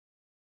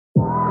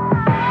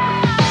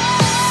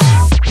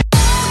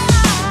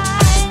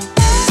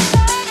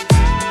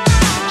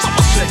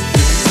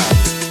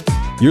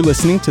You're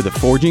listening to the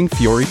Forging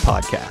Fury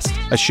podcast,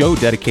 a show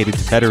dedicated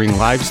to bettering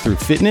lives through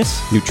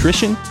fitness,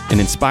 nutrition, and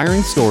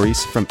inspiring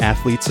stories from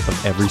athletes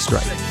of every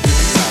stripe.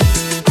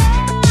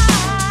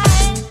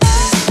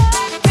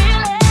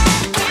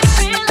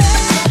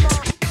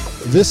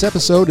 This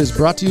episode is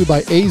brought to you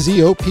by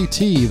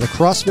AZOPT, the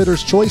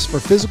CrossFitter's choice for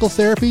physical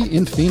therapy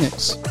in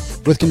Phoenix.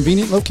 With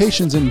convenient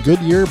locations in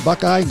Goodyear,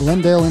 Buckeye,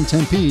 Glendale, and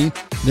Tempe,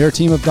 their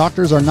team of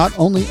doctors are not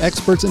only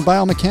experts in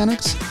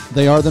biomechanics,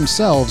 they are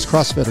themselves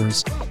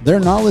CrossFitters. Their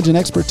knowledge and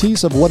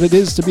expertise of what it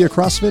is to be a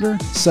CrossFitter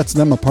sets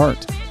them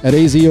apart. At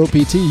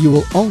AZOPT, you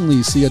will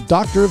only see a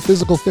doctor of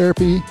physical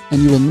therapy,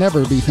 and you will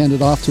never be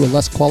handed off to a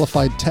less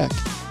qualified tech.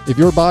 If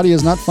your body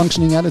is not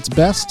functioning at its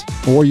best,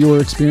 or you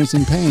are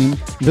experiencing pain,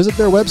 visit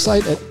their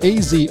website at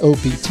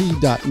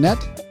azopt.net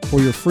for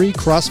your free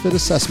CrossFit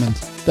assessment.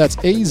 That's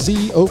azopt.net.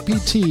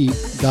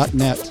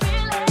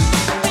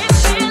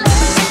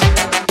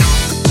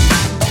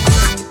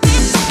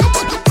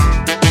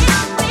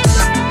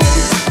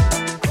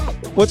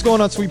 What's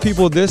going on, sweet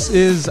people? This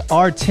is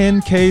our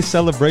 10K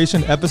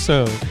celebration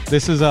episode.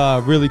 This is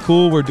really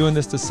cool. We're doing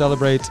this to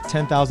celebrate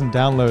 10,000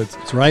 downloads.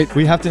 That's right.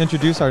 We have to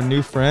introduce our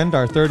new friend,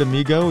 our third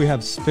amigo. We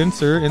have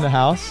Spencer in the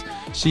house.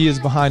 She is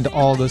behind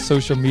all the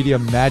social media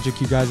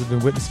magic you guys have been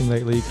witnessing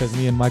lately because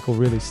me and Michael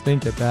really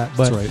stink at that.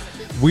 But That's right.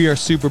 We are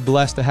super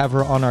blessed to have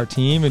her on our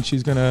team, and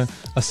she's going to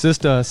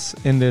assist us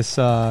in this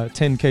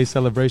 10K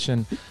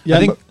celebration. Yeah, I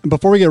think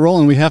before we get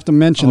rolling, we have to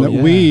mention that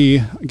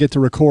we get to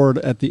record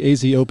at the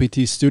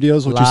AZOPT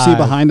studios, which you see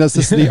behind us.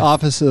 This is the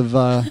office of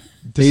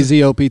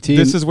AZOPT.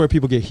 This is where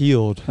people get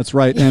healed. That's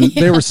right. And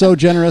they were so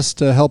generous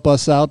to help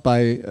us out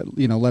by,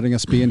 letting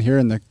us be in here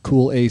in the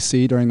cool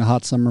AC during the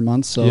hot summer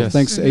months. So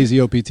thanks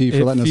AZOPT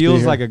for letting us be here. It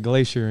feels like a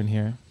glacier in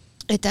here.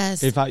 It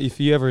does. If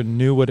you ever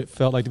knew what it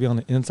felt like to be on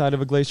the inside of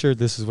a glacier,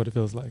 this is what it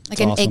feels like. Like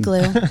an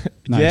igloo.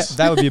 Nice. Yeah,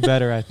 that would be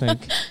better, I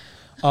think.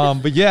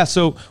 But yeah,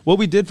 so what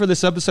we did for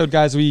this episode,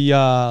 guys, we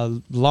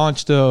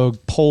launched a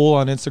poll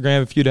on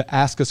Instagram for you to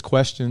ask us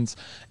questions.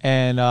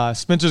 And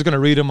Spencer's going to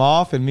read them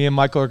off, and me and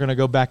Michael are going to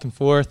go back and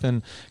forth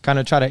and kind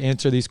of try to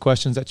answer these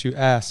questions that you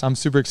asked. I'm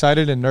super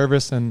excited and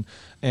nervous and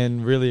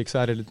really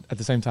excited at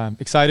the same time.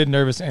 Excited,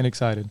 nervous, and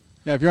excited.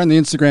 Yeah, if you're on the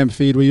Instagram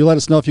feed, will you let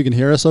us know if you can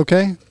hear us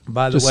okay?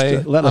 By the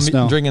way, let us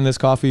know. I'm drinking this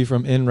coffee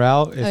from En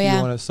Route. If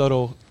you want a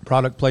subtle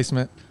product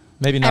placement,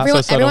 maybe not so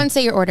subtle. Everyone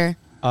say your order.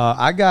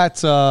 I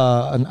got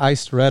an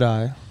iced red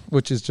eye,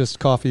 which is just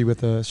coffee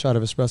with a shot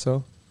of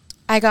espresso.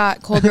 I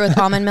got cold brew with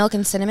almond milk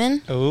and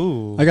cinnamon.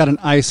 Oh. I got an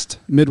iced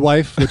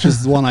midwife, which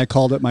is the one I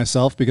called it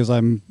myself because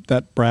I'm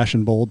that brash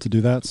and bold to do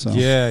that. So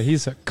yeah,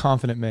 he's a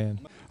confident man.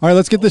 All right,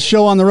 let's get this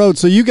show on the road.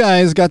 So you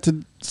guys got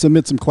to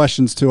submit some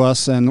questions to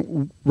us,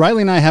 and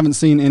Riley and I haven't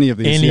seen any of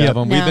these yet. Of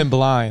them. No. We've been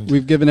blind.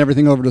 We've given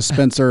everything over to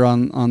Spencer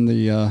on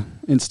the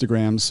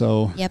Instagram,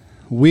 so yep.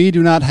 We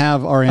do not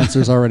have our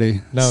answers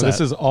already No, set. This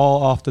is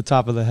all off the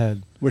top of the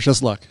head. Wish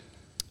us luck.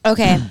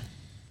 Okay,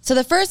 so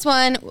the first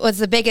one was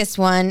the biggest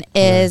one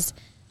is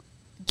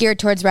geared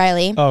towards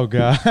Riley. Oh,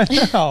 God.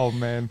 Oh,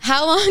 man.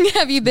 How long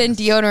have you been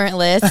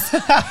deodorantless?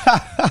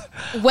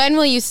 When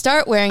will you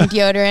start wearing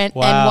deodorant?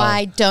 Wow. And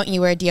why don't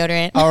you wear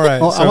deodorant? All right.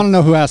 Well, I want to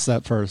know who asked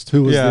that first.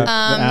 Who was the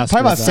asker?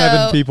 Probably about of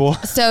that? 7 people.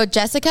 So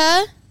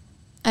Jessica,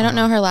 I don't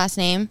know her last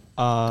name.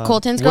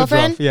 Colton's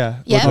girlfriend?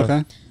 Yeah. Yep.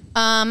 Okay.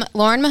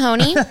 Lauren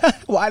Mahoney.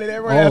 Why did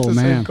everyone have the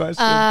same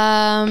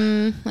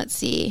question? Let's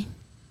see.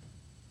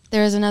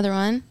 There was another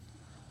one.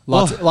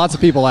 Lots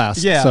of people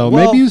ask. Yeah, so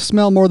maybe you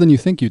smell more than you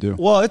think you do.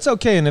 Well, it's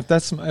okay, and if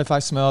I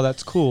smell,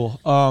 that's cool.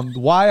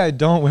 Why I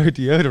don't wear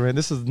deodorant?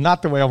 This is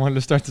not the way I wanted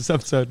to start this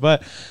episode,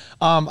 but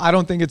I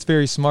don't think it's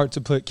very smart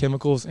to put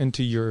chemicals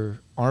into your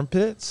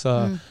armpits.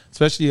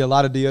 Especially a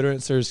lot of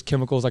deodorants, there's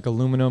chemicals like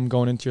aluminum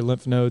going into your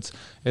lymph nodes,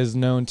 is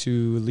known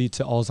to lead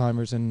to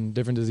Alzheimer's and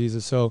different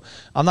diseases. So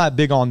I'm not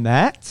big on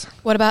that.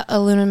 What about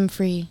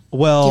aluminum-free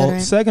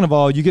deodorant? Second of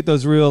all, you get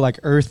those real like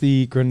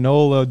earthy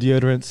granola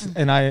deodorants,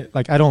 and I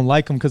don't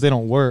like them because they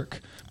don't work.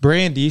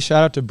 Brandy,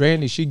 shout out to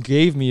Brandy, she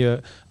gave me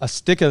a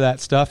stick of that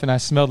stuff, and I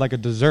smelled like a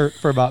dessert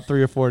for about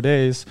 3 or 4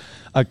 days.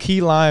 A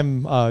key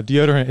lime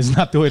deodorant is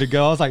not the way to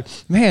go. I was like,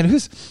 man,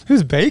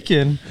 who's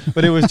baking?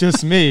 But it was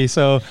just me,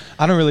 so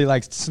I don't really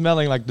like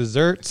smelling like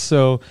desserts.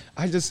 So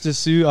I just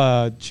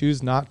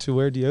choose not to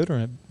wear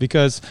deodorant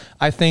because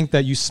I think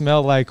that you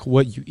smell like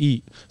what you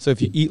eat. So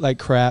if you eat like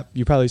crap,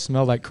 you probably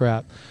smell like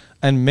crap.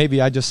 And maybe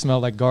I just smell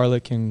like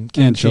garlic and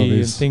kimchi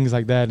and things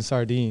like that and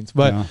sardines.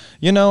 But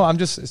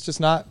it's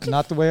just not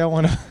the way I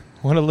want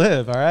to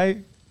live. All right,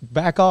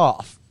 back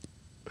off.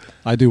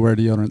 I do wear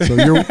deodorant, so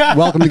you're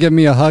welcome to give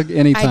me a hug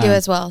anytime. I do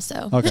as well.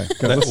 So okay,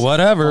 good.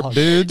 Whatever,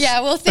 dudes.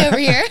 Yeah, we'll stay over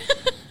here.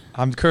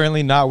 I'm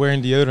currently not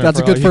wearing deodorant. That's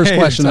a good first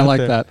question. I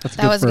like that.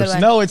 That was a good one.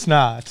 No, it's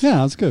not. Yeah,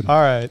 that's good.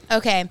 All right.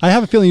 Okay. I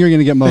have a feeling you're going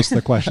to get most of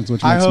the questions,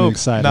 which makes me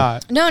excited.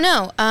 Not.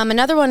 No.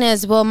 Another one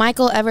is, will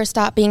Michael ever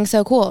stop being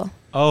so cool?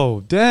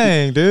 Oh,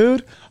 dang,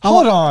 dude.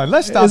 Hold on.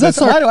 Let's stop this.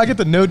 Why do I get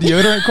the no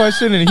deodorant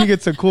question and he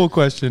gets a cool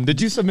question?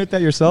 Did you submit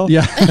that yourself?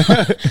 Yeah.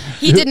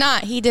 He did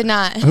not. Who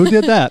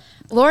did that?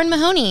 Lauren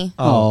Mahoney.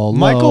 Oh,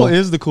 Michael Lo.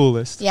 is the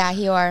coolest. Yeah,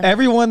 you are.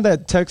 Everyone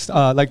that talks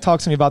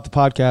to me about the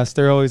podcast,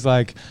 they're always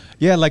like,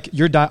 yeah, like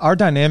our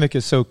dynamic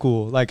is so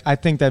cool. Like, I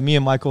think that me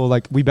and Michael,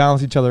 like, we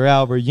balance each other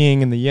out. We're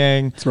yin and the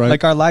yang. That's right.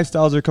 Like, our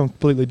lifestyles are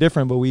completely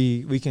different, but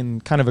we can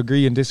kind of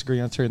agree and disagree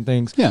on certain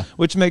things. Yeah.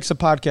 Which makes a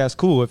podcast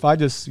cool. If I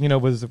just,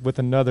 was with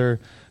another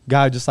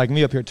guy just like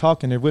me up here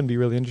talking, it wouldn't be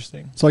really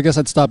interesting. So I guess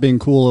I'd stop being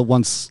cool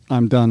once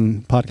I'm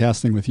done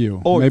podcasting with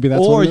you. Maybe that's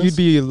what it is? You'd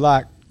be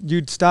like,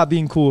 you'd stop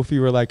being cool if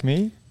you were like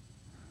me.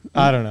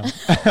 I don't know.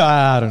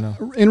 I don't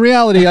know. In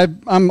reality,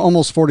 I'm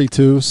almost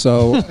 42,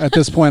 so at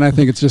this point, I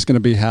think it's just going to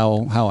be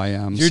how I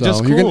am. You're so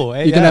just you're cool.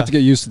 You're gonna have to get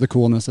used to the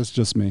coolness. That's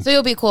just me. So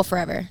you'll be cool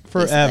forever.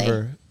 Forever.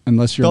 basically.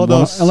 Unless you're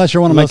Todos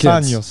one of my los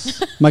kids.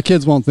 años. My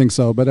kids won't think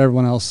so, but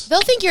everyone else.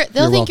 They'll think you're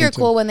welcome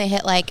cool to. when they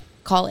hit like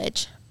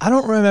college. I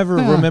don't remember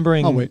Yeah, I'll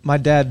remembering wait. my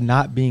dad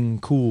not being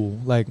cool.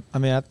 Like, I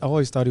mean, I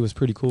always thought he was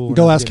pretty cool. when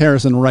Go I was ask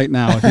Harrison right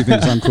now if he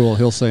thinks I'm cool.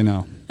 He'll say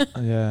no.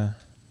 Yeah.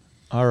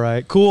 All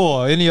right.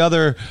 Cool.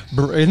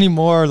 Any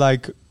more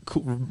like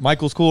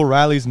Michael's cool,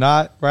 Riley's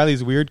not?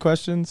 Riley's weird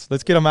questions?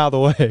 Let's get them out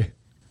of the way.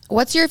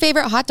 What's your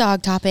favorite hot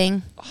dog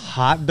topping?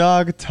 Hot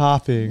dog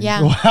topping.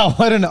 Yeah. Wow.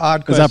 What an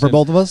odd question. Is that for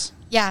both of us?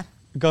 Yeah.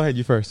 Go ahead.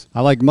 You first. I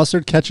like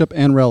mustard, ketchup,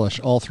 and relish,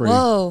 all three.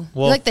 Whoa.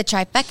 Well- You like the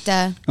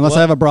trifecta. Unless What?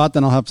 I have a brat,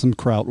 then I'll have some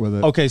kraut with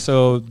it. Okay.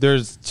 So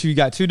you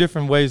got two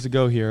different ways to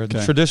go here. The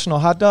Okay. traditional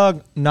hot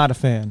dog, not a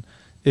fan.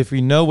 If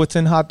we know what's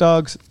in hot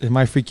dogs, it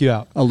might freak you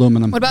out.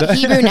 Aluminum. What about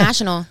Hebrew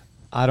National?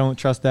 I don't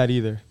trust that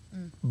either.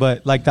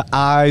 But like the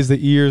eyes, the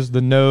ears, the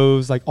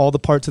nose, like all the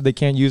parts that they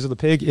can't use of the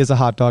pig is a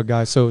hot dog,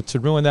 guys. So to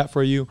ruin that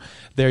for you,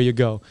 there you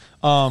go.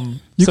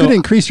 You So, could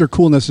increase your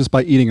coolness just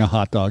by eating a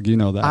hot dog. You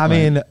know that. I right?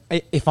 mean,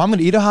 if I'm going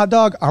to eat a hot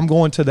dog, I'm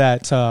going to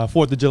that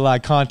 4th of July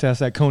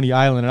contest at Coney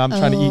Island, and I'm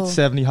trying to Oh. eat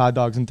 70 hot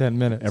dogs in 10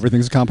 minutes.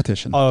 Everything's a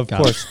competition. Of Got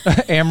it. course.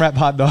 AMRAP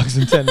hot dogs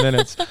in 10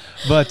 minutes.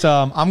 But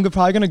I'm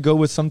probably going to go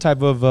with some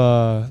type of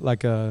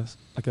like a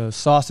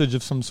sausage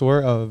of some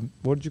sort.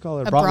 What did you call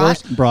it? A brat?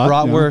 Bratwurst? Brat,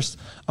 yeah. Bratwurst.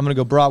 I'm going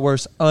to go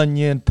bratwurst,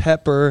 onion,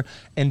 pepper,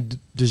 and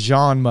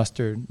Dijon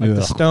mustard. Like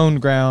the Ugh. stone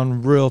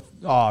ground,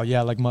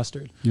 like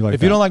mustard. You like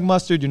if you that. don't like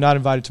mustard, you're not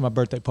invited to my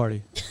birthday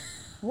party.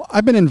 Well,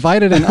 I've been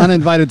invited and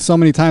uninvited so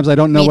many times I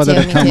don't know Me whether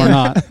too, to me come too. or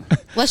not.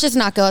 Let's just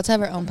not go. Let's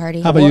have our own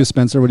party. How about you,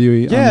 Spencer? What do you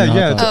eat? Yeah, on your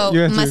yeah. hot dog? Oh,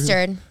 You answer.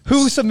 mustard.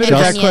 Who submitted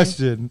And that onion.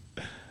 question?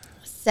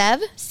 Sev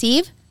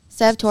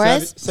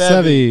Torres?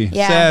 Sevy.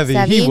 Yeah, Savvy.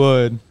 He Sevy.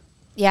 would.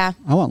 Yeah.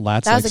 I want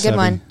lats. That was like a good Sevy.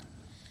 one.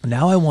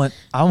 Now I want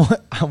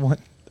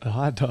a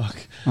hot dog.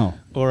 Oh,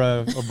 Or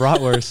a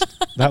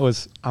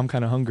bratwurst. I'm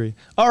kind of hungry.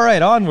 All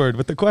right, onward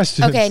with the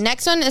questions. Okay,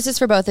 next one. This is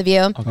for both of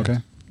you. okay.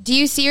 Do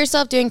you see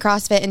yourself doing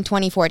CrossFit in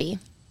 2040?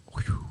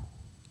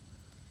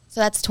 So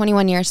that's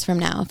 21 years from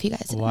now, if you guys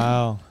didn't know.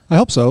 Wow. I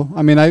hope so.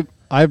 I mean,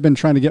 I've been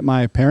trying to get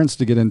my parents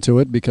to get into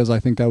it because I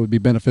think that would be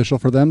beneficial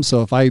for them.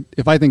 So if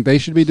I think they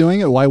should be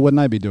doing it, why wouldn't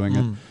I be doing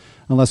it?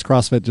 Unless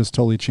CrossFit just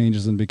totally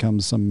changes and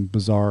becomes some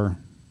bizarre.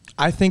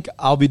 I think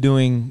I'll be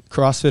doing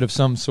CrossFit of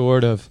some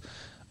sort of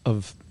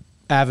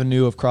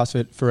avenue of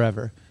CrossFit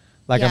forever.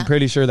 Like, Yeah. I'm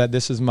pretty sure that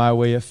this is my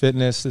way of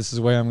fitness. This is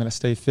where I'm going to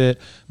stay fit.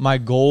 My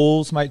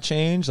goals might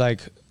change.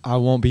 Like, I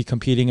won't be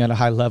competing at a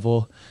high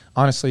level.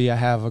 Honestly, I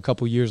have a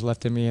couple years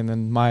left in me, and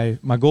then my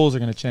goals are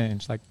going to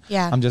change. Like,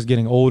 Yeah. I'm just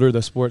getting older.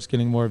 The sport's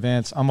getting more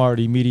advanced. I'm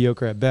already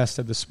mediocre at best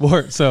at the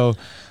sport. So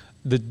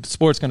the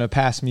sport's going to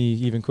pass me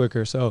even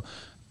quicker. So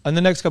in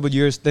the next couple of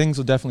years, things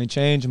will definitely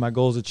change, and my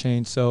goals will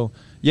change. So,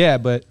 yeah,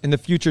 but in the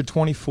future,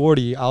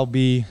 2040, I'll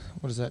be,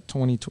 what is that,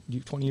 20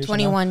 years from now?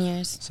 21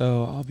 years.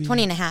 So I'll be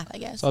 20 and a half, I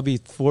guess. So I'll be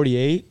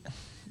 48.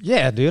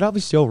 Yeah, dude, I'll be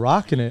still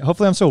rocking it.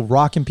 Hopefully I'm still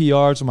rocking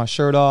PRs with my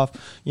shirt off,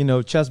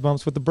 chest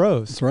bumps with the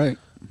bros. That's right.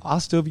 I'll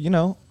still be,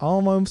 I'll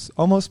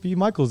almost be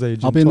Michael's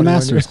age. I'll be in the 21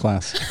 master's years.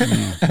 class.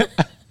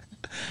 Yeah.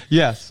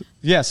 Yes.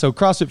 Yeah, so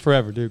CrossFit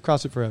forever, dude.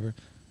 CrossFit forever.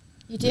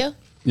 You do?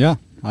 Yeah.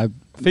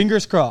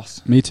 Fingers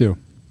crossed. Me too.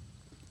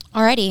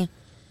 Alrighty.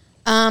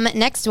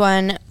 Next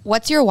one.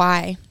 What's your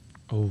why?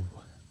 Oh.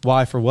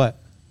 Why for what?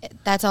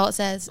 That's all it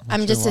says.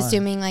 I'm your just why?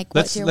 assuming, like,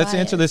 Let's what's your let's why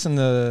answer is. this in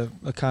the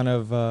kind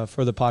of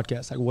for the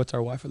podcast. Like, what's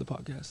our why for the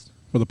podcast?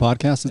 For the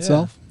podcast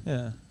itself?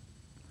 Yeah.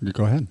 You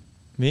go ahead.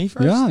 Me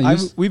first? Yeah,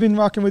 We've been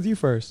rocking with you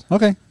first.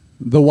 Okay.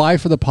 The why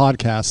for the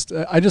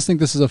podcast. I just think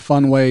this is a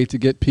fun way to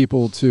get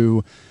people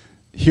to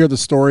hear the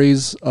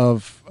stories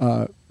of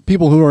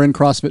people who are in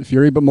CrossFit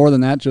Fury, but more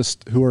than that,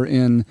 just who are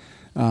in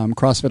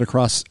CrossFit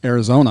across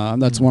Arizona.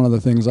 That's one of the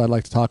things I'd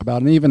like to talk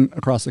about. And even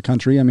across the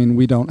country. I mean,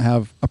 we don't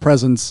have a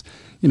presence,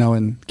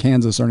 in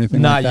Kansas or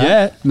anything Not like that.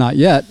 yet. Not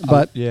yet.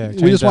 But yeah, we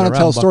change just that want to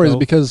tell around, stories bucko.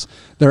 because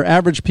they're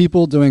average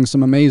people doing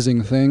some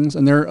amazing things,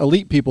 and they're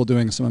elite people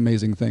doing some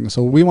amazing things.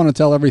 So we want to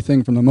tell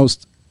everything from the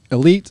most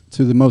elite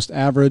to the most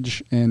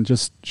average and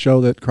just show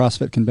that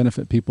CrossFit can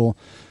benefit people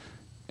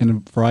in a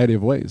variety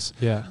of ways.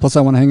 Yeah. Plus,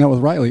 I want to hang out with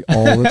Riley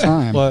all the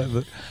time.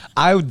 Well,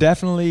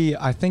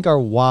 I think our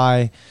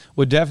why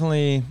would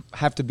definitely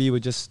have to be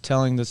with just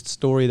telling this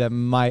story that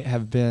might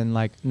have been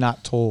like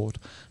not told.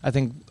 I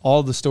think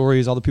all the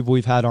stories, all the people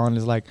we've had on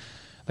is like,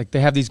 like they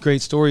have these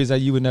great stories that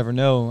you would never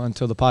know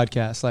until the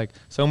podcast. Like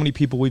so many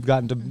people we've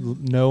gotten to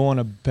know on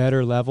a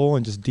better level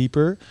and just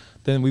deeper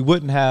than we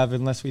wouldn't have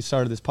unless we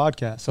started this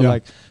podcast. So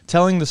like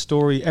telling the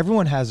story,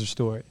 everyone has their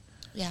story.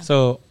 Yeah.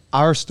 So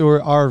our story,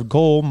 our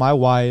goal, my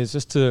why is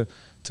just to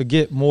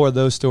get more of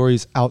those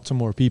stories out to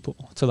more people,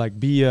 to like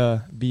be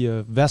a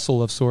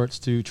vessel of sorts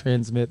to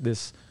transmit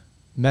this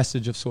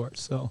message of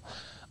sorts. So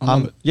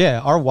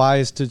our why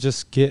is to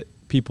just get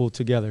people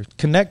together,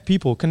 connect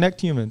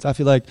humans. I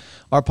feel like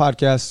our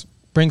podcast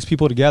brings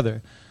people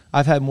together.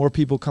 I've had more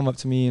people come up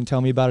to me and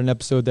tell me about an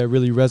episode that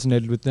really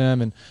resonated with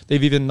them, and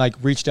they've even like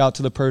reached out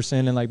to the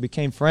person and like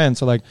became friends.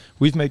 So like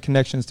we've made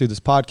connections through this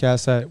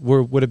podcast that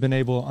would have been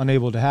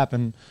unable to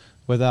happen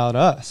without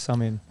us. I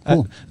mean,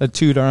 cool. I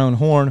toot our own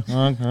horn.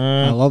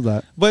 I love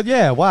that. But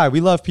yeah, why? We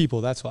love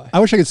people. That's why.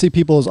 I wish I could see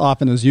people as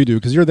often as you do,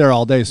 because you're there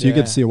all day, so you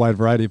get to see a wide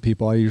variety of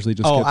people. I usually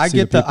just get to see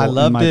the people I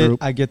loved in my it.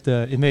 group. I get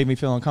it made me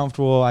feel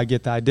uncomfortable. I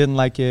get I didn't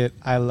like it.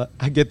 I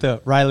get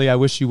Riley, I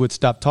wish you would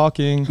stop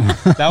talking.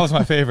 That was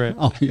my favorite.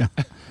 Oh, yeah.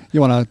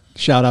 You want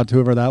to shout out to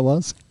whoever that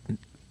was?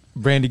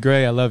 Brandy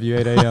Gray, I love you,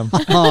 8 a.m.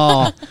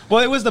 Oh,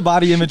 Well, it was the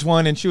body image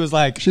one, and she was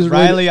like, She's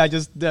Riley, really- I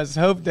just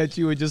hope that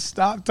you would just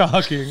stop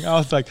talking. I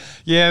was like,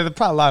 yeah,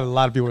 probably a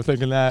lot of people were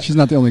thinking that. she's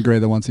not the only Gray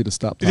that wants you to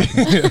stop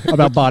talking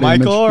about body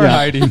Michael image. or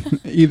Heidi?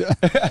 Either.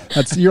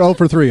 You're 0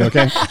 for 3,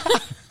 okay?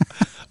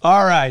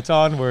 All right,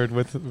 onward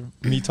with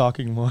me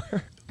talking more.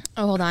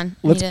 Oh, hold on.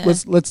 I Let's need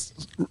to- let's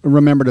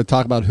remember to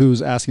talk about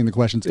who's asking the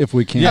questions if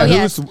we can. Yeah, Oh, who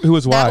yes. who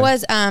was why? That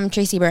was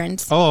Tracy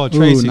Burns. Oh,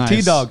 Tracy. nice.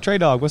 T-Dog, Trey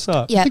Dog, what's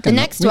up? Yeah, think the I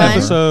know- next we know one. her.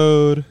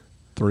 Episode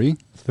 3?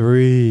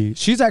 3.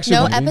 She's actually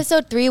No, one of me.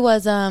 episode 3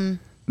 was the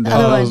That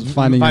other was one.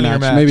 Finding Your Finding Your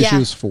Match. Match. Maybe Yeah. she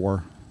was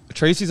 4.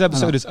 Tracy's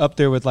episode is up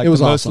there with like It was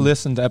the most awesome.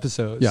 listened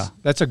episodes. Yeah.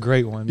 That's a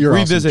great one. You're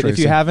awesome, Revisit if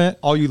Tracy. you haven't.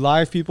 All you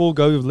live people,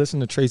 go listen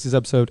to Tracy's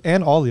episode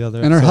and all the other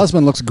And her episodes.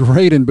 husband looks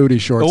great in booty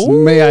shorts.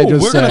 Ooh, May I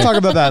just we're say? going to talk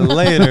about that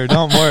later.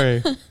 Don't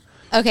worry.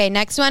 Okay,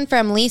 next one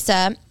from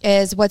Lisa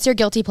is, what's your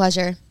guilty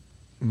pleasure?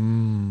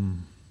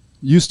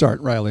 You start,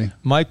 Riley.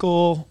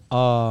 Michael,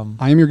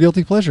 I am your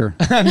guilty pleasure.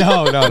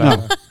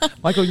 no.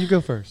 Michael, you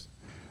go first.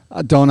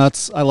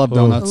 Donuts. I love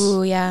donuts.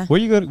 Ooh, yeah. Where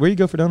you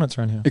go for donuts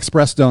around here?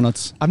 Express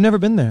donuts. I've never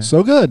been there.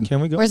 So good.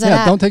 Can we go? Where's that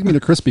Yeah, at? don't take me to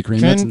Krispy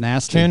Kreme. That's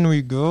nasty. Can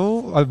we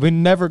go? We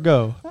never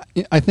go.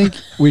 I think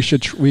we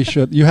should.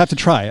 You have to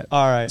try it.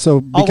 All right.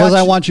 So I'll because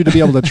I watch- want you to be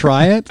able to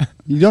try it,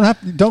 you don't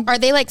have. Don't. Are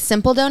they like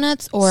simple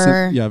donuts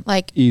or yeah,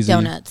 like easy.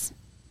 donuts?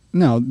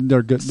 No,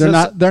 they're good. They're So-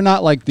 not. They're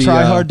not like the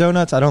Try hard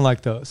donuts. I don't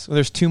like those.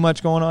 There's too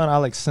much going on. I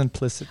like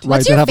simplicity. Right,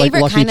 What's they your have, like,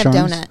 favorite Lucky kind of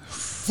Charms. donut?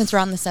 Since we're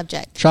on the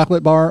subject.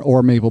 chocolate bar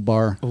or maple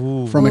bar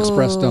Ooh. from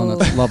Express Ooh.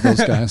 Donuts. Love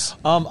those guys.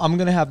 I'm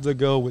gonna have to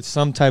go with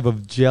some type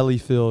of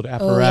jelly-filled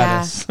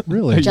apparatus.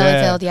 Really? Yeah.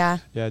 Jelly filled, yeah.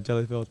 Yeah,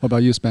 jelly-filled. What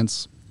about you,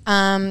 Spence?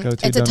 Go-to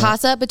It's a donut.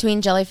 toss up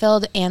between jelly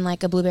filled and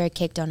like a blueberry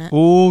cake donut.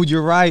 Ooh,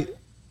 you're right.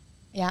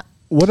 Yeah.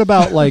 What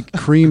about like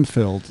cream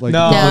filled? Like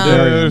No,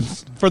 Bavarian? dude,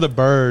 for the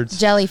birds.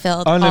 Jelly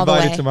filled all the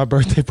Uninvited way. to my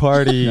birthday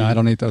party. Yeah, I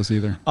don't eat those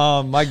either.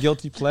 My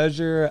guilty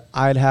pleasure,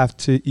 I'd have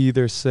to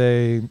either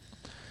say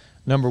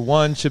number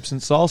 1, chips and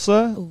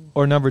salsa,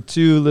 or number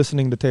 2,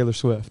 listening to Taylor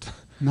Swift.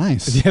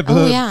 Nice. Yeah,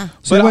 Oh, yeah.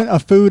 So you but went a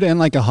food and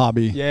like a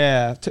hobby.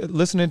 yeah,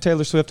 listening to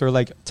Taylor Swift or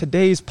like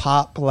today's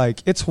pop,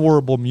 like it's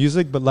horrible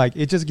music, but like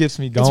it just gets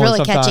me going. really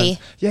sometimes. catchy.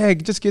 Yeah,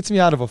 it just gets me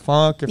out of a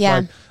funk. If Yeah.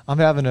 like I'm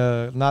having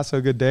a not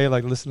so good day,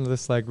 like listening to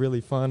this like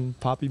really fun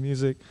poppy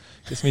music,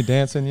 gets me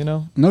dancing. You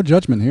know. No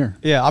judgment here.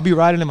 Yeah, I'll be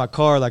riding in my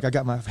car, like I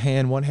got one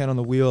hand on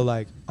the wheel,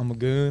 like I'm a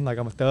goon, like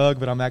I'm a thug,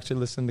 but I'm actually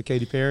listening to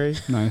Katy Perry.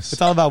 Nice.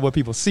 It's all about what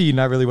people see,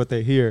 not really what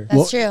they hear.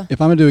 That's true.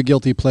 If I'm gonna do a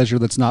guilty pleasure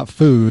that's not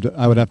food,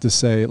 I would have to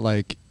say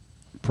like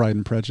Pride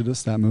and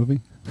Prejudice, that movie.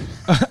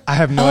 I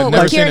have no. Oh, I've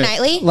never with seen Keira it.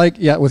 Knightley? Like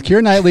yeah, with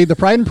Keira Knightley, the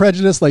Pride and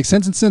Prejudice, like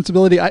Sense and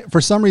Sensibility.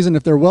 For some reason,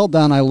 if they're well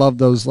done, I love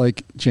those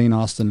like Jane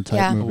Austen type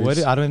Yeah. movies.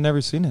 What? I've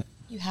never seen it.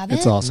 You haven't?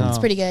 It's awesome. It's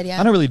pretty good, yeah.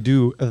 I don't really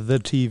do the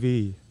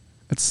TV.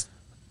 It's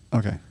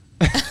okay.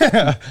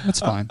 That's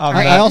fine. All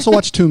right. I also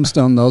watch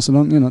Tombstone though, so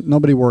don't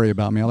nobody worry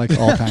about me. I like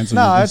all kinds of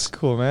No, movies. that's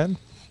cool, man.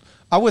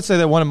 I would say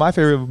that one of my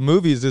favorite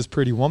movies is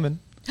Pretty Woman.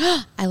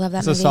 I love that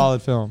It's movie. a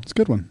solid film. It's a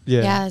good one.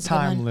 Yeah, Yeah, it's a good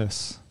one.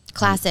 timeless.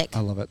 Classic.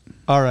 I love it.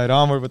 All right,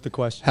 onward with the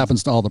question.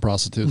 Happens to all the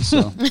prostitutes.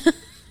 So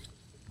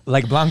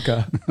Like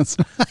Blanca.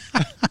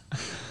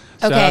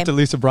 Shout Okay. out to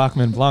Lisa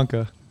Brockman,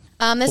 Blanca.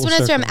 This Full one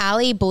is from circle.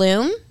 Allie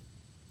Bloom.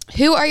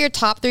 Who are your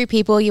top 3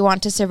 people you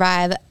want to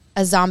survive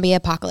a zombie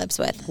apocalypse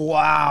with?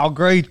 Wow,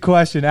 great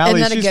question,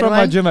 Allie. that a She's good from my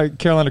one? gym at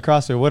Carolina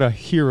CrossFit. What a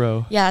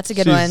hero. Yeah, that's a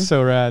good She's one.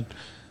 so rad.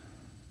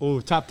 Oh,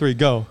 top 3,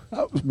 go.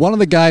 one of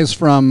the guys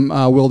from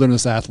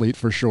Wilderness Athlete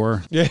for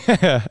sure.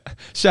 Yeah.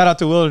 Shout out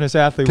to Wilderness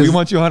Athlete. We 'Cause-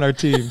 want you on our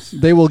teams.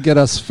 They will get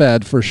us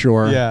fed for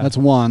sure. Yeah. That's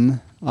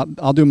one.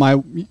 I'll do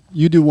my.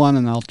 You do one,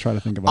 and I'll try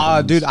to think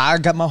about. Dude, I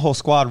got my whole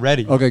squad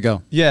ready. Okay,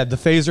 go. Yeah, the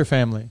Phaser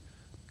family.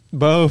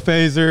 Bo,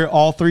 Phaser,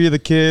 all three of the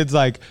kids,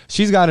 like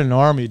she's got an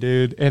army,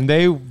 dude, and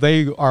they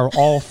are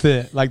all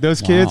fit. Like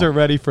those kids are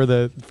ready for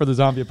the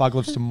zombie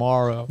apocalypse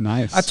tomorrow.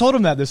 Nice. I told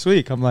them that this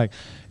week. I'm like,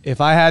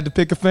 if I had to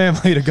pick a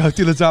family to go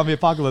through the zombie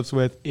apocalypse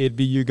with, it'd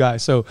be you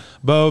guys. So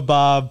Bo,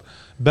 Bob,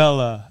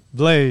 Bella,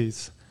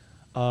 Blaze,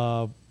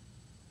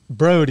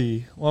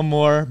 Brody, one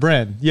more,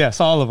 Bren. Yes,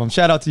 all of them.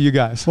 Shout out to you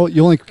guys. Well,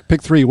 you only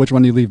pick 3. Which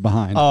one do you leave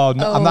behind? Oh,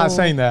 no, I'm not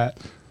saying that.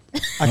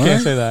 I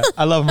can't say that.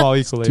 I love them all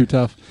equally. Too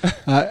tough.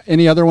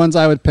 Any other ones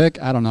I would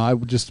pick? I don't know. I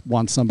would just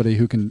want somebody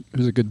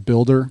who's a good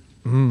builder.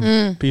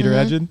 Peter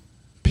Edgin.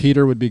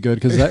 Peter would be good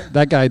because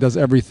that guy does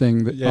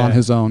everything on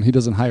his own. He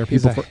doesn't hire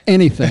people for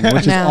anything,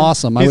 which is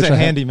awesome. He's a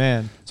handy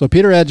man. So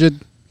Peter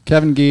Edgin,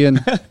 Kevin Guillen,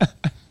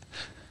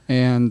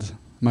 and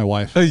my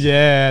wife.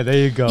 Yeah, there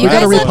you go. We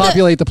got to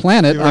repopulate the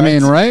planet. Right. I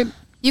mean, right?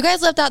 You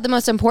guys left out the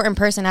most important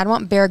person. I'd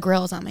want Bear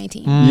Grylls on my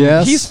team.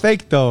 Yes. He's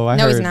fake, though. I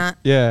No, heard. he's not.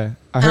 Yeah.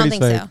 I don't heard he's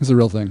think fake. so. It's a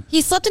real thing.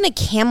 He slept in a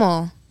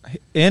camel.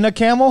 In a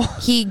camel?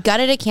 He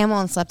gutted a camel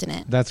and slept in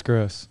it. That's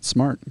gross.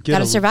 Smart.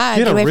 Gotta survive.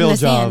 Get Get a away from real the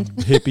job, sand.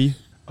 hippie.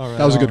 All right,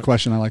 That was a good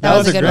question. I like that. That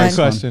was a a good great one.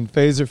 question.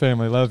 Phaser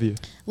family, love you.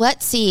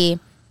 Let's see.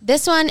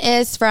 This one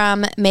is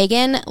from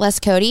Megan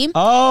Lescody.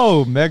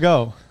 Oh,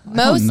 Mego. I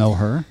don't know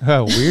her.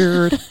 Oh,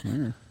 weird.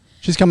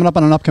 She's coming up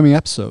on an upcoming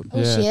episode.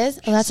 Oh, she is?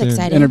 Oh, that's Soon.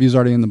 exciting. Interview's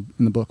already in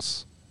the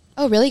books.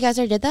 Oh, really? You guys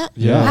already did that?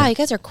 Yeah. Wow, you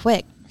guys are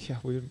quick. Yeah,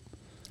 weird.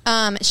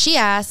 She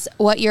asks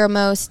what your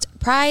most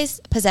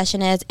prized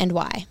possession is and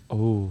why.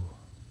 Oh.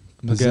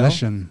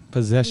 Possession.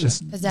 Possession.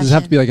 Does it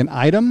have to be like an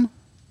item?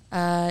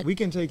 We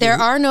can take There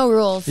are no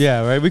rules.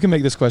 Yeah, right. We can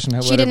make this question.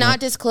 She did not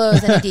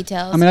disclose any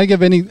details. I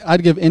mean,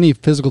 I'd give any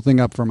physical thing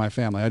up for my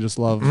family. I just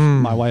love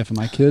my wife and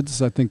my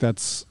kids. I think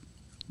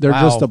they're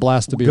just a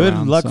blast to be Good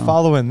around. Good luck so.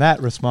 following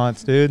that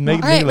response, dude.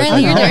 Make all right, me look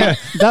Riley, like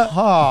your turn.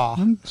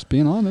 I'm just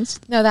being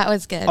honest. No, that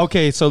was good.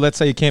 Okay, so let's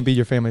say it can't be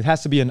your family. It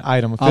has to be an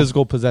item, a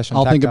physical possession.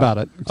 I'll think tactile.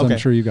 about it because I'm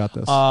sure you got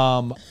this.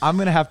 I'm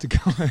gonna have to go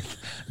with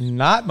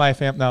not my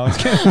family. No, I'm just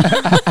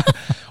kidding.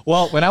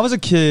 Well, when I was a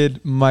kid,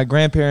 my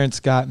grandparents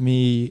got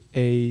me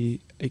a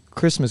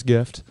Christmas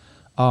gift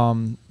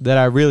that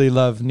I really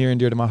love, near and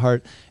dear to my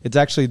heart. It's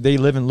actually, they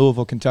live in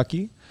Louisville,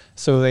 Kentucky,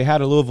 so they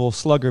had a Louisville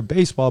Slugger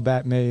baseball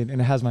bat made,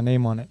 and it has my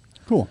name on it.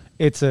 Cool.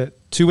 It's a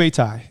two-way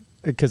tie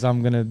because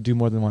I'm gonna do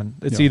more than one.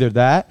 It's either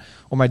that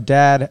or my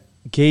dad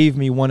gave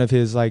me one of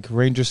his like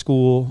Ranger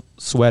School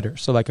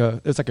sweaters. So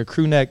it's like a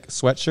crew neck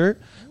sweatshirt.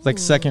 It's like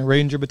 2nd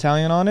Ranger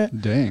Battalion on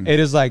it. Dang. It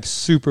is like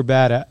super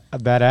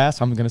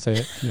badass. I'm gonna say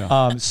it.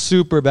 Yeah.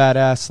 Super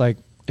badass. Like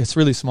it's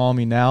really small on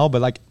me now,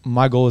 but like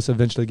my goal is to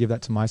eventually give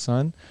that to my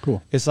son.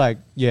 Cool. It's like,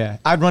 yeah,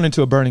 I'd run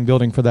into a burning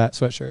building for that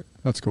sweatshirt.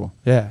 That's cool.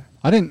 Yeah.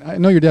 I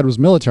know your dad was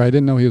military. I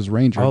didn't know he was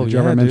Ranger. Oh, Did you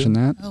ever mention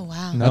that? Oh,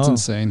 wow. No. That's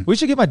insane. We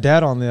should get my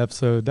dad on the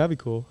episode. That'd be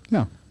cool.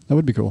 Yeah, that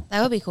would be cool.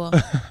 That would be cool.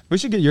 We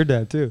should get your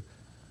dad too.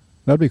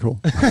 That'd be cool.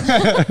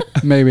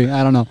 Maybe.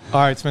 I don't know. All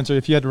right, Spencer,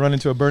 if you had to run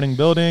into a burning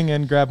building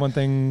and grab one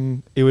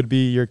thing, it would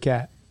be your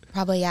cat.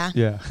 Probably, yeah.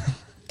 Yeah.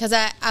 Because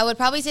I would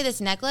probably say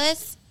this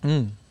necklace,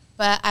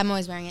 but I'm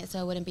always wearing it, so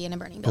it wouldn't be in a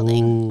burning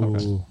building. Ooh.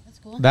 Okay. That's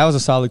cool. That was a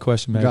solid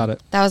question, Meg. Got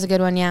it. That was a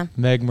good one, yeah.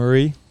 Meg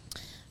Marie.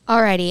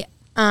 Alrighty.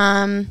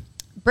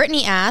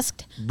 Brittany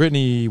asked,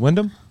 Brittany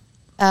Wyndham.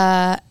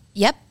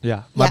 yep.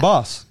 Yeah. My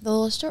boss. The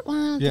little short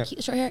one with Yeah. the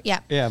cute short hair? Yeah.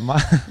 Yeah,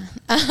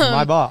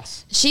 my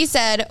boss. She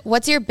said,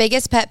 what's your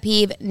biggest pet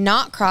peeve,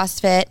 not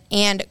CrossFit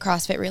and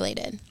CrossFit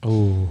related?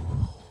 Ooh.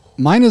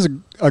 Mine is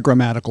a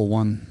grammatical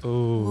one.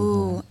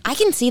 Ooh, I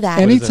can see that.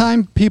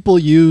 Anytime people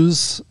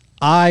use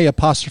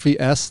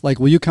I''s, like,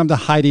 will you come to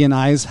Heidi and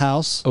I's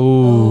house?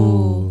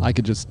 Ooh. I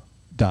could just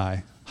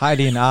die.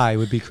 Heidi and I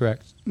would be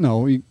correct.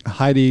 No,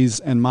 Heidi's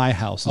and my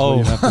house is what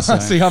you have to say.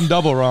 See, I'm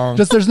double wrong.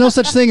 Just there's no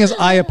such thing as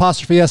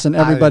I''s and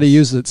everybody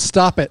uses it.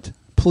 Stop it.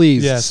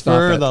 Please yes, stop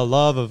for it. the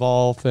love of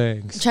all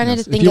things. I'm trying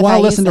to think If you of want how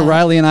to listen to use that.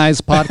 Riley and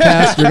I's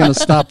podcast, you're going to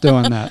stop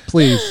doing that.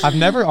 Please. I've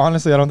never,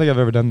 honestly, I don't think I've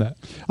ever done that.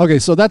 Okay,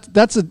 so that's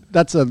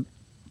a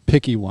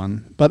picky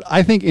one, but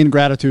I think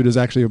ingratitude is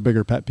actually a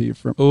bigger pet peeve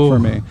for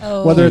me.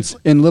 Oh. Whether it's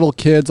in little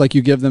kids, like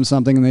you give them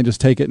something and they just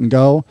take it and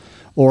go,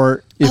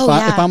 or if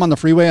I'm on the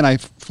freeway and I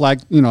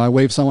I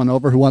wave someone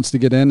over who wants to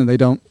get in and they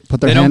don't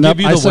put their hand up,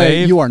 I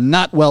say you are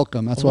not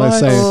welcome. That's what I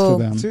say to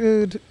them.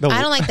 Dude,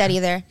 I don't like that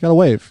either. You gotta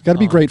wave. Got to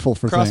be grateful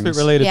for things. CrossFit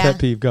related Yeah. pet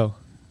peeve. Go.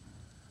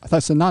 I thought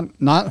it said not.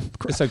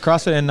 It said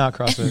CrossFit and not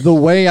CrossFit. The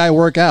way I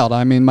work out.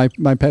 I mean, my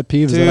pet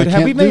peeve is that I Dude, can't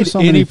have we do made so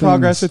any many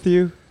progress things. with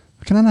you?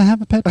 Can I not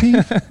have a pet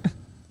peeve?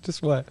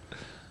 Just what?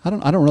 I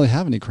don't really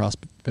have any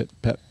CrossFit pet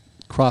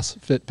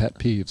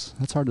peeves.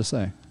 That's hard to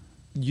say.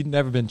 You've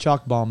never been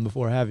chalk bombed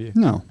before, have you?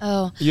 No.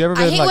 Oh, You ever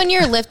I been hate like- when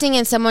you're lifting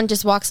and someone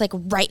just walks like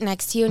right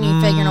next to you and you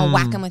feel like you're gonna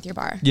whack them with your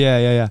bar.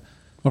 Yeah.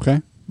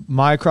 Okay.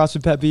 My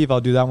CrossFit pet peeve,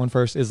 I'll do that one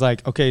first, is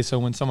like, okay, so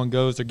when someone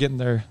goes, they're getting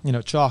their,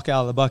 chalk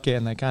out of the bucket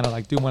and they kind of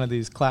like do one of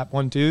these clap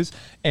 1-2s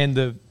and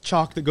the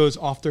chalk that goes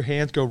off their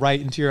hands go right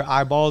into your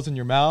eyeballs and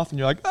your mouth and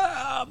you're like,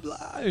 I'm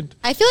blind.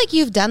 I feel like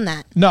you've done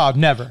that. No, I've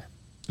never.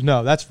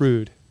 No, that's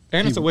rude.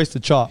 And it's a waste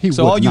of chalk. he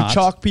So would all you not.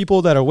 chalk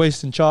people that are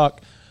wasting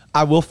chalk,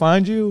 I will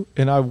find you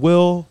and I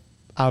will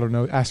I don't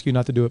know, ask you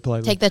not to do it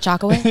politely. Take the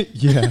chalk away.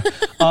 Yeah.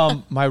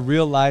 My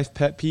real life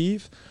pet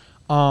peeve,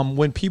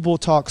 when people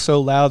talk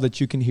so loud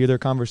that you can hear their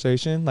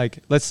conversation. Like,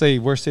 let's say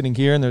we're sitting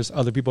here and there's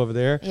other people over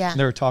there. Yeah. And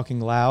they're talking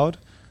loud,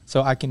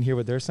 so I can hear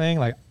what they're saying.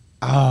 Like,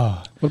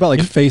 what about like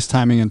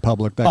FaceTiming in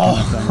public? That kind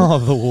of thing. Oh,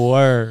 the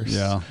worst.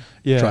 Yeah.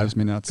 Yeah. Drives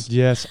me nuts.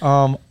 Yes.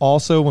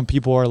 Also, when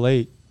people are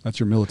late. That's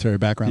your military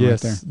background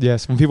Yes. right there.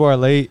 Yes. When people are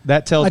late,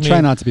 that tells me. I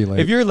try not to be late.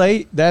 If you're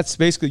late, that's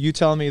basically you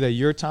telling me that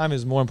your time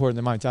is more important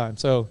than my time.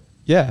 So,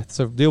 yeah.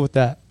 So deal with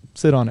that.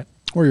 Sit on it.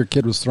 Or your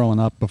kid was throwing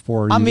up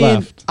before you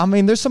left. I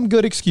mean, there's some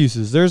good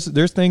excuses.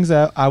 There's things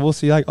that I will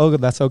see like, oh,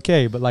 that's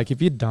okay. But like,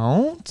 if you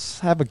don't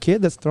have a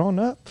kid that's throwing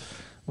up,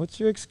 what's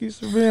your excuse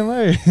for being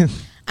late?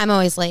 I'm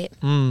always late.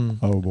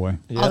 Oh boy.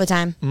 All the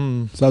time.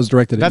 So that was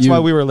directed at That's you. why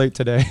we were late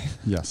today.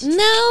 Yes.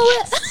 No.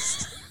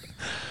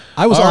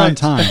 I was All on right.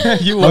 time.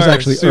 You I was were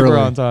actually super early.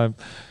 on time.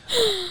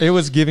 It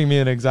was giving me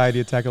an anxiety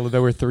attack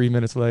that we're 3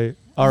 minutes late.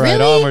 All right,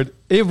 Really? onward.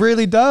 It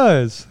really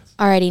does.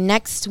 Alrighty,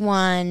 next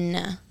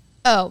one.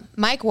 Oh,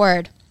 Mike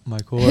Ward.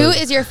 Michael. Who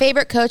is your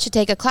favorite coach to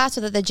take a class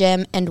with at the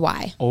gym and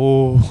why?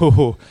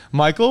 Oh,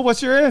 Michael,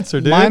 what's your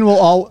answer, dude? Mine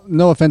will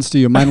no offense to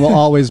you, mine will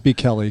always be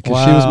Kelly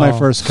because she was my Wow.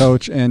 first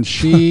coach, and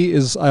she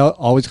is, I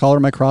always call her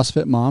my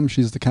CrossFit mom.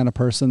 She's the kind of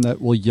person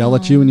that will yell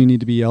at you when you need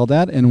to be yelled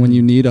at, and when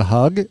you need a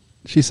hug,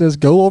 she says,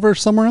 go over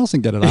somewhere else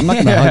and get it. I'm not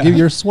going to hug you.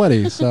 You're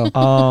sweaty. So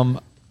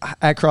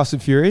At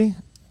CrossFit Fury?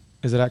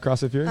 Is it at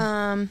CrossFit Fury?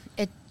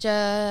 It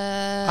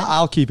just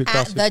I'll keep it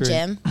at CrossFit the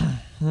Fury.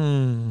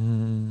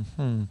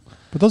 gym.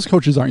 But those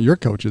coaches aren't your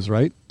coaches,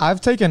 right?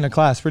 I've taken a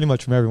class pretty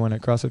much from everyone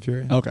at CrossFit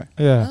Fury. Okay.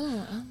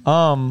 Yeah.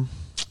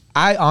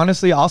 I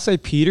honestly, I'll say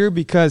Peter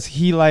because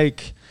he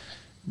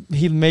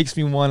makes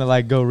me want to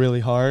like go really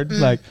hard.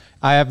 Like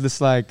I have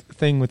this like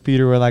thing with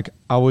Peter where like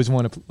I always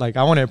want to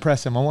I want to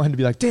impress him. I want him to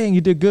be like, dang,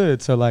 you did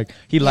good. So like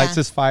he lights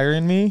this fire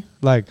in me.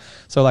 Like,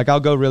 so like I'll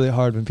go really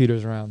hard when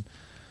Peter's around.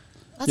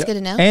 That's good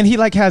to know. And he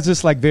like has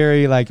this like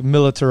very like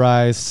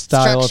militarized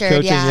style of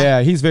Structured, coaching.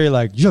 Yeah. He's very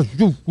like, you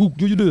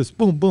do this,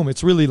 boom, boom.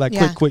 It's really like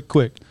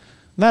quick.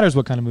 Matters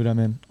what kind of mood I'm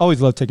in. Always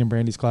love taking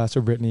Brandy's class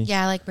or Brittany.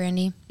 Yeah, I like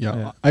Brandy.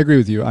 Yeah, I agree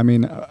with you. I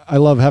mean, I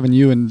love having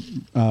you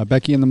and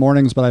Becky in the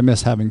mornings, but I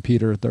miss having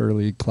Peter at the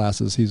early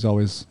classes. He's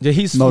always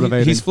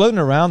motivating. He's floating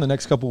around the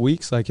next couple of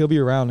weeks. Like he'll be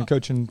around and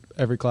coaching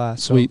every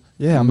class. Sweet. So,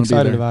 yeah, I'm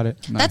excited about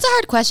it. Nice. That's a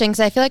hard question because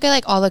I feel like I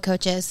like all the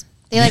coaches.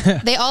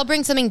 They all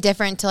bring something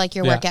different to like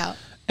your workout.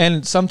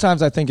 And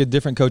sometimes I think a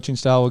different coaching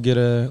style will get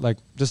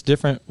just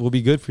different will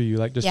be good for you.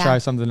 Like just try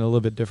something a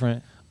little bit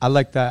different. I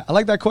like that. I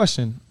like that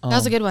question. That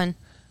was a good one.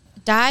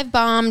 Dive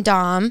Bomb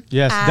Dom.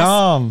 Yes, asks,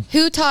 Dom.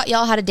 Who taught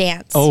y'all how to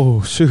dance?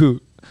 Oh,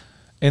 shoot.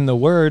 In the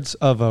words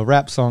of a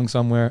rap song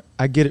somewhere,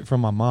 I get it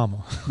from my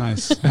mama.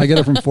 Nice. I get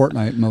it from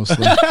Fortnite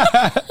mostly.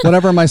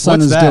 Whatever my son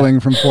What's is that? doing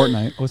from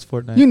Fortnite. What's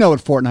Fortnite? You know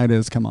what Fortnite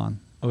is. Come on.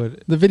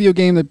 What? The video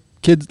game that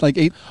kids, like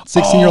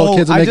 16-year-old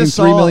kids are making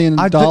 $3 million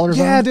on.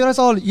 Yeah, dude, I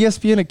saw on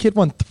ESPN a kid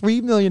won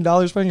 $3 million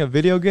playing a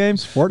video game.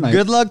 It's Fortnite.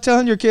 Good luck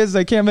telling your kids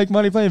they can't make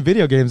money playing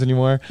video games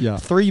anymore. Yeah.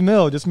 $3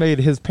 million just made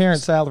his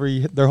parents'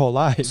 salary their whole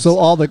lives. So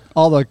all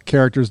the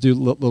characters do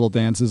little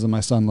dances, and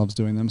my son loves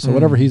doing them. So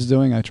whatever he's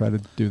doing, I try to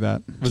do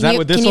that. Was that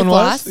what this one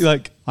was?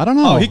 Like, I don't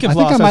know. Oh, he can I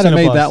floss. think I I've might have seen him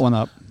made floss. that one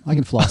up. I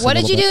can floss. What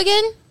did you do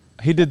again?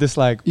 He did this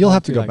like. You'll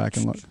have to go back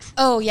and look.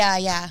 Oh, yeah.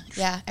 I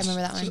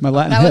remember that one. My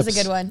Latin that was hips.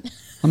 a good one.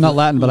 I'm not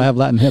Latin, but I have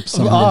Latin hips.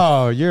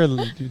 Somehow. Oh,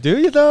 do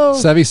you though?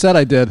 Sevi said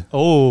I did.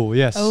 Oh,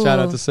 yes. Oh. Shout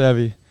out to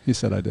Sevi. He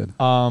said I did.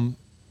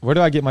 Where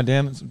do I get my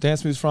dance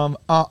moves from?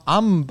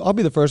 I'll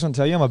be the first one to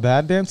tell you I'm a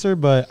bad dancer,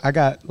 but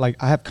I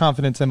have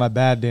confidence in my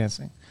bad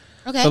dancing.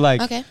 Okay.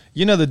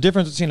 So the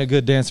difference between a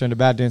good dancer and a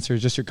bad dancer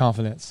is just your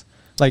confidence.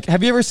 Like,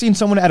 have you ever seen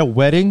someone at a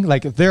wedding?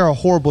 Like, they're a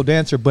horrible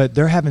dancer, but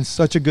they're having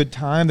such a good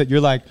time that you're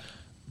like,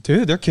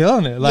 dude, they're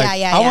killing it. Like,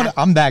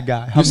 I'm that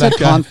guy.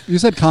 You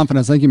said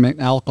confidence. I think you meant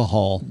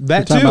alcohol.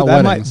 That We're too. talking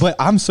about weddings. But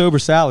I'm sober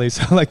Sally.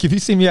 So like if you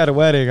see me at a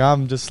wedding,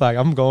 I'm just like,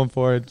 I'm going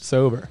for it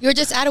sober. You were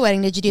just at a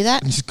wedding. Did you do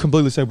that? Just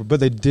completely sober.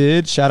 But they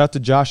did. Shout out to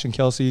Josh and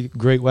Kelsey.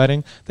 Great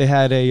wedding. They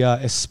had a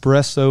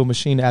espresso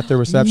machine at their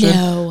reception.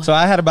 No. So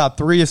I had about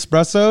 3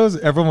 espressos.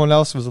 Everyone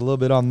else was a little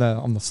bit on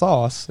the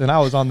sauce. And I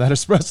was on that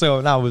espresso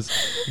and I was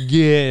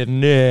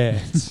getting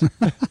it.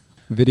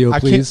 Video,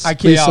 please.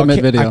 Please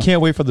submit video. I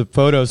can't wait for the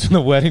photos from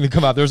the wedding to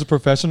come out. There's a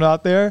professional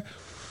out there.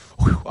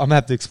 Whew, I'm going to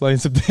have to explain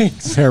some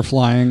things. Hair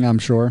flying, I'm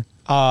sure.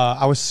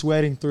 I was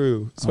sweating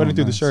through the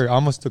nice. shirt. I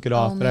almost took it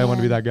off, but I didn't want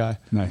to be that guy.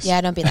 Nice. Yeah,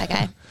 don't be that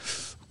guy. It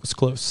was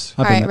close.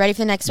 All right, ready for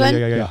the next one?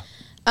 Yeah.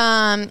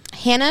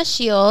 Hannah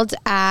Shields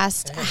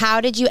asked, how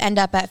did you end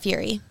up at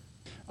Fury?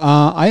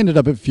 I ended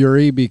up at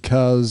Fury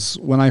because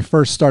when I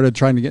first started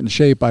trying to get in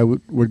shape, I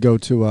would go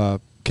to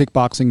a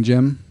kickboxing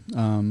gym,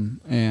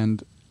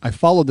 and I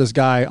followed this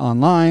guy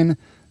online.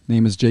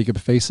 Name is Jacob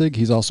Fasig.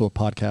 He's also a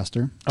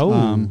podcaster.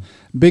 Oh.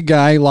 Big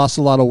guy, lost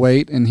a lot of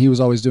weight, and he was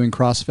always doing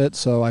CrossFit.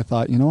 So I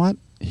thought, you know what?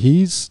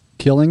 He's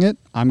killing it.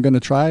 I'm going to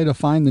try to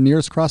find the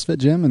nearest CrossFit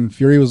gym, and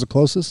Fury was the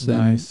closest.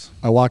 Nice. And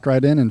I walked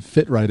right in and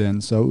fit right in.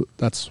 So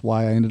that's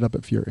why I ended up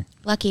at Fury.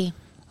 Lucky.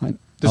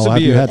 This Oh, would have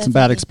be you a, had some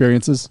bad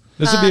experiences?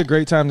 this would be a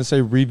great time to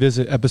say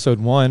revisit episode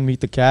 1,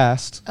 meet the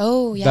cast.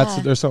 Oh, yeah.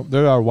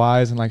 There are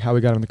whys and like how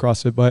we got on the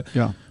CrossFit, but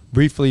Yeah.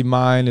 briefly,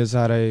 mine is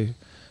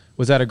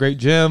was at a great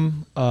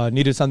gym,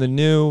 needed something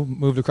new,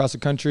 moved across the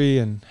country,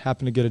 and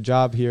happened to get a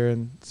job here,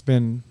 and it's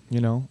been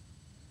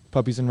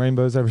puppies and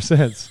rainbows ever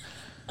since.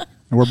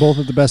 And we're both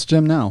at the best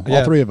gym now.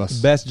 All three of us.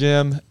 Best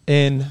gym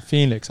in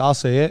Phoenix. I'll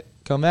say it.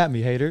 Come at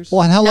me, haters.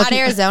 Well, and how Not lucky?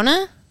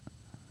 Arizona?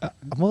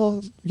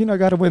 Well, I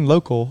got to win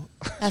local.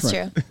 That's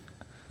true.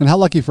 And how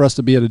lucky for us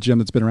to be at a gym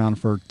that's been around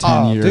for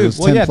 10 years, Dude.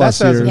 Well, 10 yeah, that plus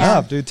says years.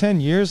 enough, dude. 10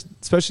 years,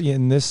 especially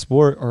in this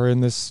sport or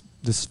in this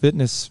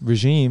fitness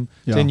regime,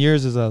 Yeah. 10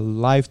 years is a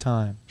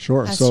lifetime.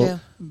 Sure. That's so true.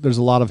 there's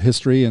a lot of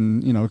history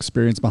and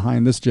experience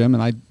behind this gym,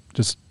 and I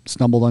just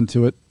stumbled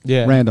onto it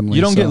Yeah. randomly.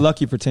 You don't so- get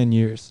lucky for 10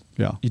 years.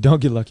 Yeah. You don't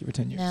get lucky for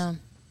 10 years. No.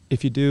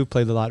 If you do,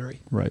 play the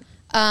lottery. Right.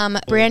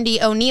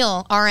 Brandy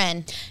O'Neill,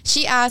 RN.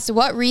 She asked,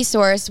 what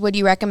resource would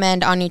you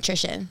recommend on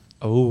nutrition?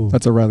 Oh.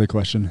 That's a Riley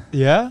question.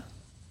 Yeah?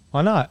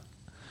 Why not?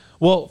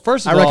 Well,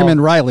 first of I all,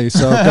 recommend Riley,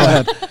 so go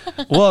ahead.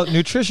 well,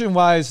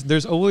 nutrition-wise,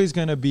 there's always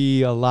going to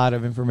be a lot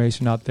of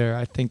information out there.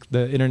 I think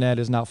the internet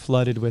is now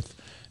flooded with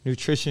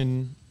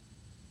nutrition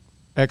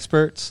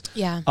experts.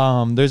 Yeah.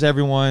 There's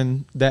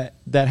everyone that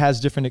has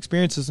different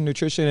experiences in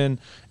nutrition, and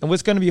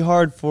what's going to be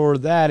hard for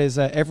that is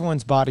that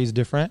everyone's body is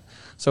different.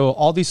 So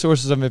all these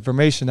sources of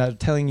information that are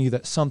telling you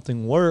that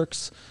something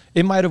works,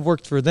 it might have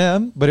worked for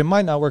them, but it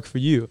might not work for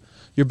you.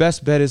 Your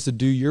best bet is to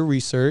do your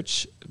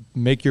research,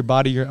 make your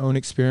body your own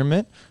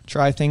experiment,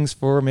 try things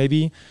for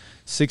maybe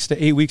 6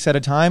 to 8 weeks at a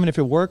time, and if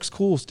it works,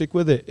 cool, stick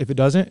with it. If it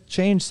doesn't,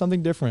 change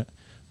something different.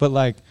 But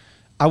like,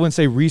 I wouldn't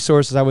say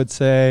resources. I would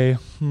say,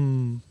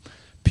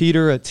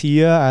 Peter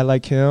Attia. I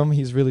like him.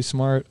 He's really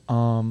smart.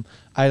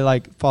 I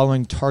like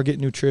following Target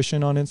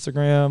Nutrition on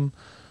Instagram.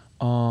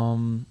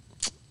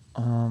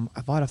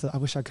 I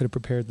wish I could have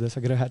prepared this.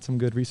 I could have had some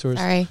good resources.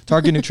 Sorry.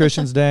 Target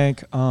Nutrition's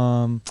dank.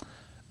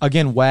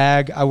 Again,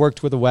 WAG. I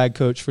worked with a WAG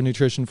coach for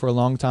nutrition for a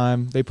long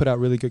time. They put out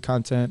really good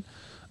content.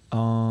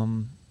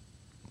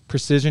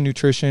 Precision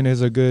Nutrition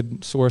is a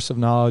good source of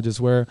knowledge as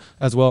well.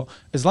 As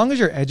long as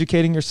you're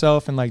educating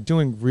yourself and like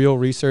doing real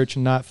research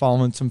and not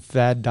following some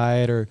fad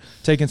diet or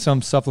taking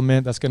some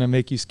supplement that's going to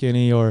make you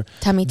skinny or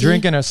Tummy tea.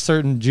 drinking a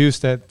certain juice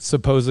that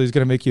supposedly is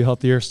going to make you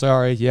healthier.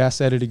 Sorry, yeah, I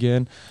said it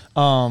again.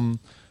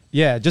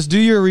 Yeah, just do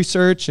your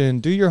research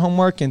and do your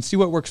homework and see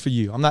what works for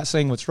you. I'm not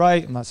saying what's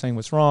right. I'm not saying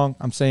what's wrong.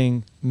 I'm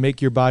saying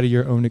make your body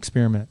your own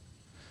experiment.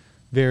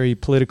 Very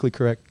politically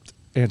correct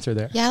answer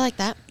there. Yeah, I like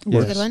that. That's a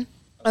Yes. good one.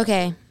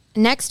 Okay.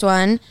 Next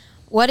one.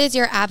 What is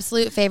your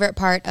absolute favorite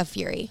part of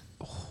Fury?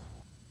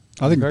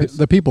 I think Gross.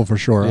 the people for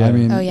sure. Yeah. I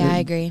mean, Oh, yeah, I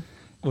agree.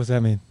 What's that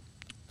mean?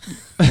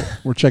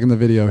 we're checking the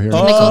video here.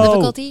 Technical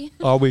difficulty?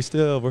 Oh, we're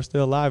still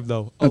live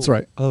though. That's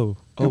right. Oh.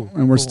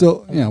 And we're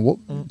still, we'll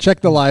check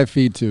the live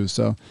feed too.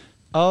 So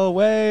Oh,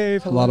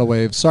 wave. a lot of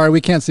waves. Sorry,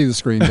 we can't see the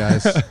screen,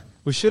 guys.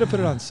 We should have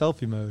put it on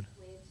selfie mode.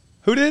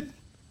 Who did?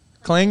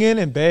 Clanging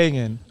and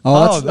banging.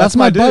 Oh, that's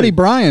my buddy dude.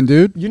 Brian,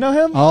 dude. You know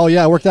him? Oh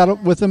yeah, I worked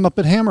out with him up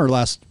at Hammer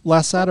last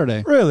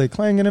Saturday. Really?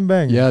 Clanging and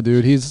banging. Yeah,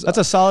 dude. That's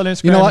a solid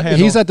Instagram You know what?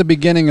 handle. He's at the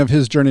beginning of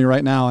his journey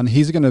right now, and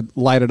he's gonna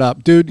light it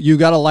up, dude. You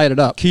got to light it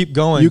up. Keep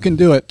going. You can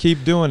do it.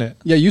 Keep doing it.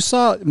 Yeah, you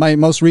saw my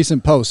most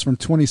recent post from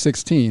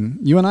 2016.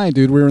 You and I,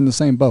 dude, we were in the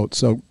same boat.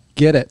 So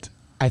get it.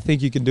 I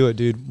think you can do it,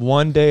 dude.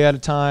 One day at a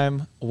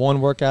time,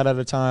 one workout at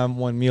a time,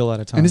 one meal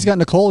at a time. And he's got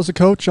Nicole as a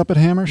coach up at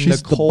Hammer.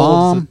 She's Nicole's the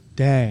bomb.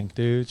 Dang,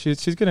 dude.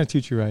 She's going to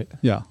teach you right.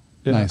 Yeah.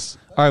 Yeah. Nice.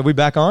 All right, we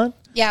back on?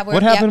 Yeah.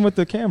 What happened with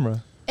the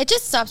camera? It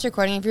just stops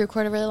recording if you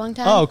record a really long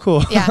time. Oh,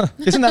 cool. Yeah.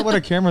 Isn't that what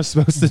a camera's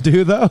supposed to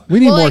do, though? We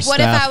need Well, more like,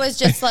 what if staff. I was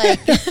just like,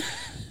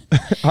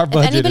 Our if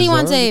budget anybody is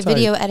wants a already tight.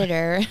 video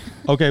editor?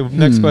 Okay,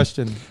 next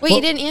question. Wait,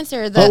 you didn't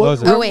answer the. What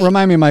was it? Oh, wait.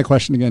 Remind me of my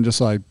question again, just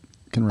so I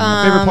can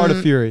remember. Favorite part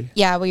of Fury?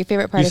 Yeah, well, your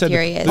favorite part You of said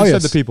Fury the- is. Oh, You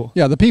said the people.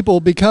 Yeah, the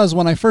people, because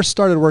when I first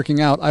started working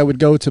out, I would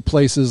go to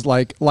places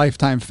like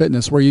Lifetime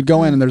Fitness where you'd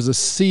go in and there's a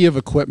sea of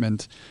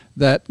equipment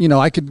that,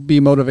 I could be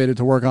motivated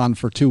to work on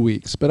for 2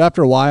 weeks. But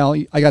after a while,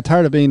 I got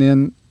tired of being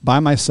in by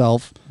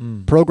myself,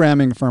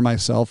 programming for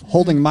myself,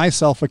 holding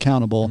myself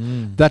accountable.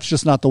 That's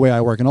just not the way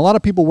I work. And a lot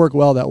of people work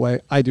well that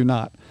way. I do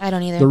not. I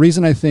don't either. The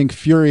reason I think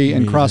Fury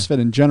and Me CrossFit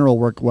in general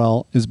work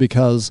well is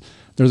because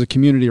there's a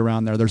community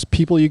around there. There's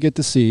people you get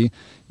to see,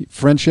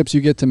 friendships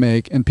you get to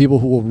make, and people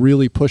who will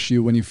really push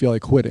you when you feel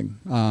like quitting.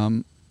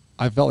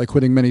 I've felt like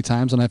quitting many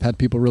times, and I've had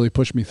people really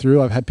push me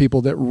through. I've had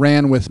people that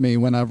ran with me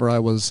whenever I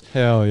was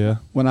Hell yeah.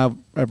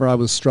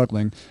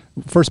 struggling.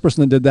 First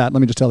person that did that, let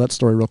me just tell that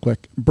story real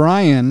quick.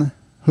 Brian,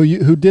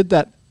 who did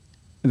that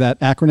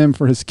acronym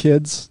for his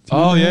kids. Do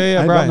you Oh, know him?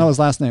 yeah, I Brian. don't know his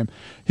last name.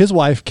 His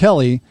wife,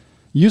 Kelly,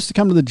 used to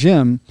come to the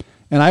gym,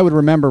 and I would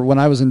remember when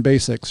I was in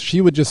basics, she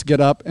would just get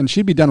up, and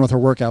she'd be done with her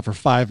workout for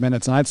 5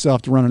 minutes, and I'd still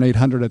have to run an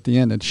 800 at the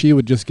end, and she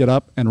would just get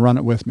up and run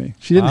it with me.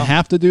 She didn't Wow.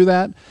 have to do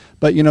that,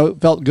 but, it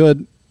felt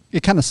good.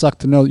 It kind of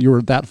sucked to know that you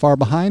were that far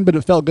behind, but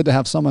it felt good to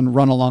have someone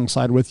run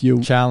alongside with you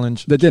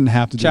Challenge. that didn't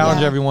have to do that.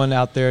 Challenge Yeah. everyone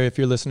out there if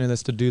you're listening to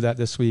this to do that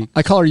this week.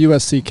 I call her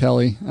USC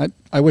Kelly.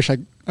 I wish I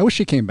I wish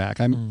she came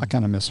back. I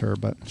kind of miss her,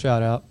 but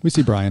Shout out. we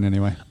see Brian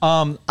anyway.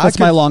 I That's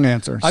my long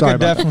answer. I Sorry could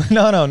about that.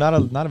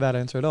 definitely not a bad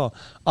answer at all.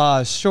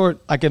 Short,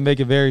 I can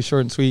make it very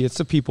short and sweet. It's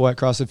the people at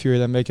CrossFit Fury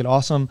that make it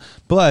awesome.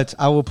 But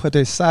I will put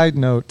a side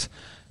note,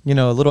 a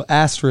little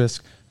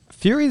asterisk.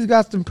 Fury's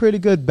got some pretty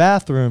good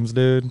bathrooms,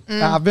 dude.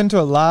 I've been to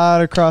a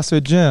lot of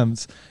CrossFit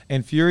gyms,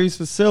 and Fury's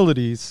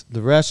facilities,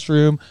 the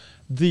restroom,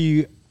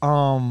 the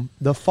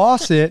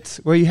faucet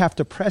where you have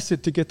to press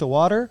it to get the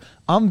water.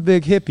 I'm a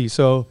big hippie,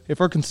 so if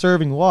we're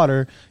conserving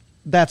water,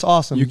 that's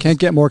awesome. You can't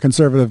get more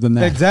conservative than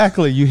that.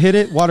 Exactly. You hit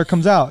it, water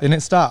comes out, and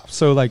it stops.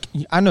 So, like,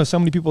 I know so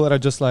many people that are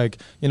just like,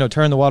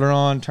 turn the water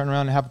on, turn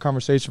around and have a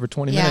conversation for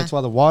 20 minutes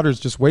while the water's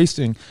just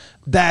wasting.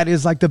 That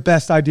is like the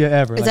best idea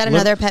ever. Is that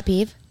another pet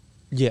peeve?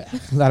 Yeah,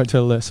 add it to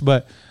the list.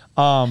 But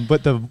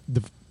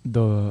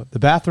the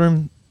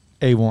bathroom,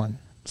 A1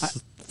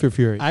 for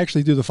Fury. I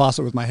actually do the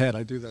faucet with my head.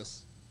 I do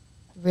this.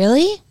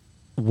 Really?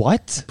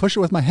 What? Push it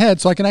with my head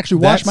so I can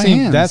actually wash my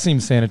hands. That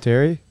seems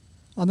sanitary.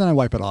 And then I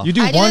wipe it off. You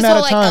do I do one this at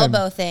whole a time.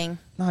 elbow thing.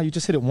 No, you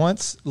just hit it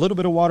once. A little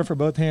bit of water for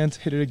both hands.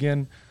 Hit it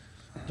again.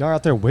 Y'all are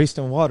out there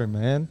wasting water,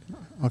 man.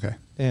 Okay.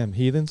 Damn,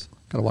 heathens.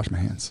 Gotta wash my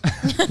hands.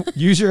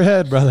 Use your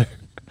head, brother.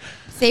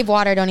 Save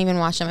water. Don't even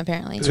wash them,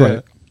 apparently. That's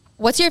right.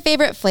 What's your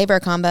favorite flavor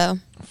combo?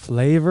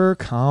 Flavor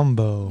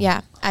combo.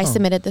 Yeah, I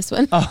submitted this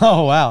one.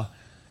 Oh, wow.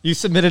 You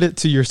submitted it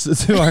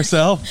to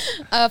ourselves?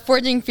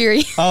 Forging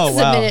Fury. Oh,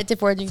 wow. Submitted it to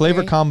Forging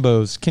Flavor Fury.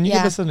 combos. Can you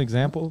give Yeah. us an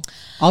example?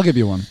 I'll give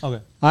you one.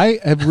 Okay. I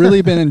have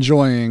really been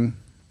enjoying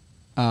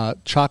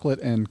chocolate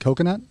and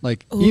coconut.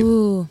 Like,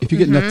 Ooh. if you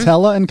get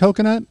Nutella and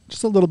coconut,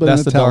 just a little bit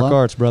That's of the Nutella. dark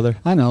arts, brother.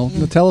 I know.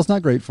 Nutella's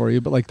not great for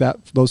you, but like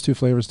those two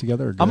flavors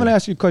together are good. I'm going to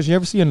ask you a question. You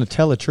ever see a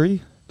Nutella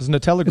tree? Does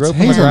Nutella grow It's from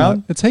the hazelnut.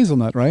 ground? It's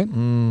hazelnut, right?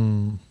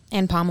 And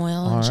palm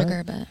oil and All right.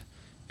 sugar, but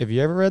Have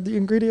you ever read the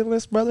ingredient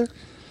list, brother?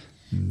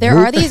 there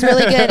are these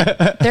really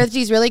good. There's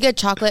these really good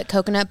chocolate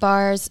coconut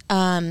bars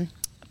by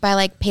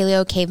like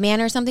Paleo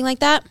Caveman or something like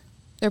that.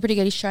 They're pretty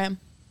good. You should try them.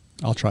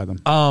 I'll try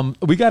them.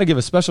 We got to give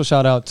a special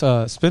shout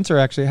out. Spencer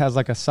actually has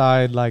like a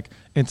side like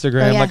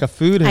Instagram, Oh, yeah. like a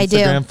food I do.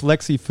 Instagram,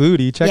 Flexi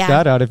Foodie. Check Yeah.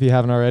 that out if you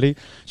haven't already.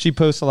 She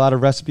posts a lot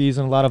of recipes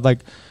and a lot of like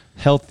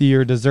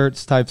healthier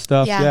desserts type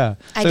stuff. Yeah.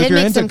 I So if did you're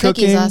make into some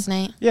cookies last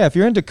night. Yeah, if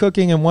you're into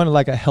cooking and want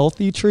like a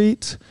healthy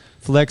treat,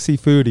 Flexi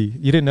Foodie.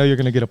 You didn't know you're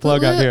going to get a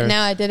plug out Woo-woo. here. No,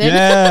 I didn't.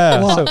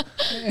 Yeah. Well, so,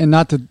 and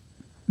not to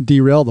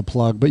derail the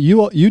plug, but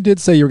you did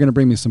say you were going to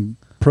bring me some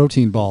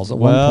protein balls at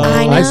one Well-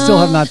 point. I still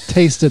have know. not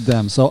tasted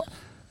them, so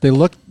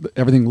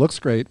everything looks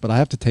great, but I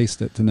have to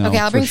taste it to know. Okay,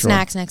 I'll for bring sure.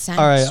 snacks next time.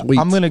 all right, Sweet.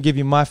 I'm going to give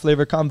you my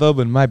flavor combo,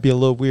 but it might be a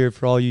little weird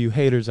for all you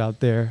haters out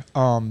there.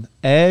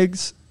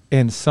 Eggs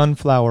and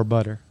sunflower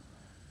butter.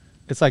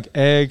 It's like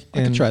egg I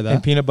could and, try that.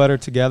 and peanut butter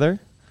together.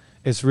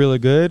 It's really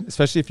good,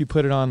 especially if you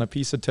put it on a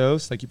piece of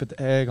toast. Like you put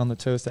the egg on the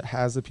toast that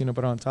has the peanut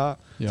butter on top.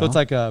 Yeah. So it's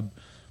like a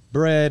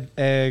bread,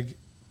 egg,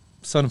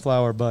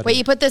 sunflower butter. Wait,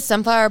 you put the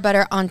sunflower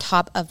butter on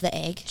top of the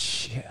egg,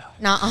 Yeah.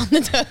 not on the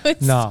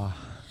toast? Nah.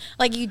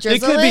 Like you It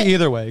drizzle could be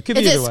either way. It could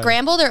Is be it either way.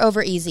 scrambled or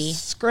over easy?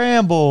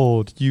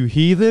 Scrambled, you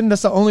heathen.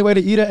 That's the only way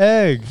to eat an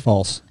egg.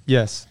 False.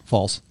 Yes.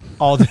 False.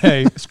 All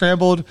day.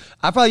 Scrambled.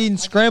 I've probably eaten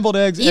scrambled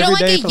eggs You every don't like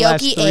day a for the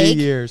last yolky 3 egg?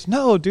 years.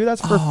 No, dude,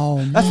 that's for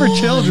Oh, that's for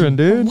children,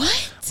 dude.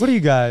 What? What are you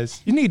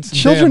guys? You need some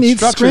Children damn eat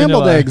structure in your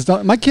scrambled life.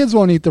 eggs. My kids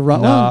won't eat the raw.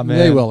 Nah, well, man.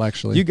 they will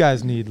actually. You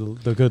guys need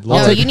the good No,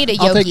 Lord. you need a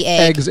I'll take yolky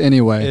egg. eggs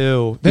anyway.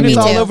 Ew. Then Me it's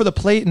all too. over the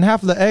plate, and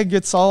half of the egg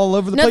gets all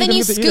over the No, plate. then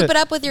you don't get to eat scoop it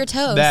up with your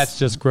toast. That's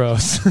just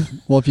gross.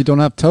 Well, if you don't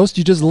have toast,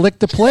 you just lick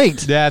the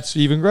plate. That's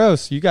even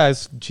gross. You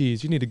guys,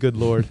 geez, you need a good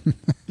Lord.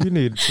 You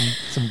need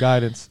some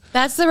guidance.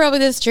 That's probably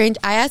the strange.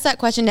 I asked that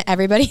question to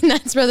everybody, and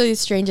that's probably the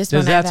strangest Does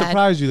one that I've had.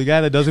 surprise you? The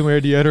guy that doesn't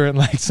wear deodorant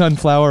like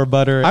sunflower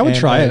butter. I would and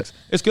try eggs. it.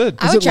 It's good.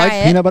 I Is would it like try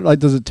it. peanut butter? Like,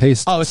 does it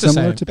taste Oh, it's the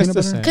similar same. to It's peanut the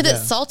butter? same. Because Yeah.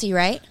 it's salty,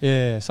 right?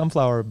 Yeah,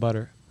 sunflower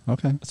butter.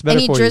 Okay. It's better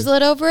And you for drizzle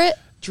it over it?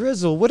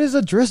 Drizzle. What is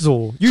a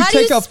drizzle? You How do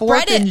take you a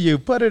fork spread and it? you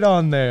put it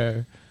on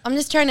there. I'm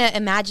just trying to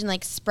imagine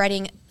like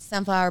spreading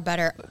sunflower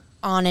butter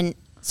on an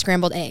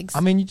scrambled eggs. I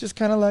mean, you just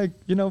kind of like,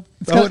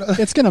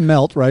 It's gonna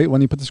melt, right,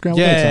 when you put the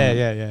scrambled eggs on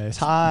yeah, it. yeah. It's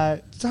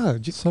hot. So,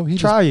 just So he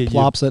try just it.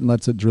 plops it and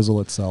lets it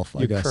drizzle itself,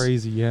 I You guess.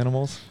 crazy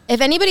animals.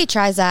 if anybody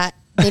tries that,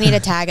 they need to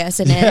tag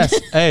us in Yes.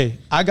 it. Hey,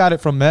 I got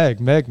it from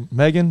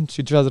Megan,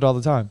 she does it all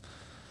the time.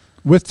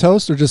 With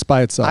toast or just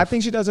by itself? I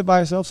think she does it by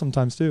herself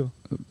sometimes too.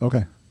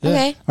 Okay. Yeah.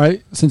 Okay. All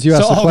right. Since you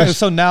asked the question,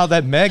 So now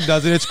that Meg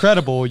does it, it's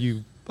credible.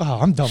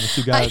 I'm done with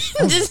you guys.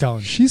 I'm just-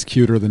 done. she's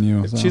cuter than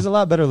you. So. She's a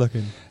lot better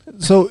looking.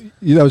 So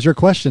that was your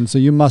question. So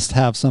you must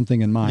have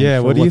something in mind. Yeah,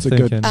 for what are you what's a good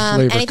thinking?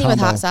 flavor Anything with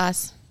combo. hot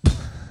sauce.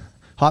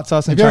 Hot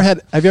sauce and Have you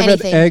ever had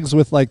Anything. eggs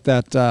with like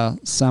that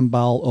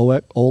sambal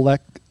olek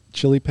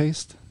chili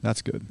paste?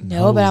 That's good.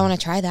 No, but I want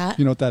to try that.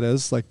 You know what that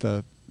is? Like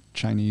the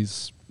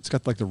Chinese It's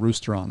got like the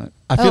rooster on it.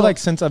 I feel like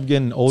since I'm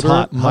getting older,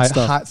 hot my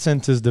stuff. hot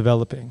sense is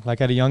developing.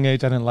 Like at a young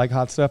age, I didn't like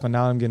hot stuff, and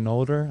now I'm getting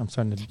older. I'm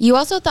starting to. You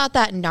also thought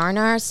that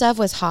Narnar stuff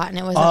was hot, and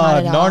it wasn't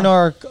hot at all.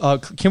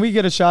 Narnar. Can we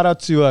get a shout out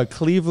to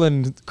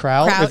Cleveland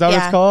Kraut? Is that what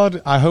it's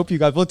called? I hope you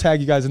guys. We'll tag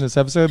you guys in this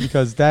episode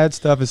because that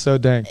stuff is so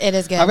dang. It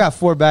is good. I've got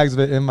 4 bags of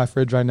it in my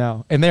fridge right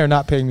now, and they are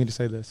not paying me to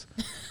say this.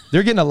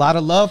 They're getting a lot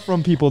of love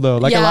from people though.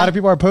 Like a lot of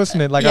people are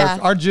posting it. Like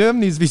our gym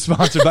needs to be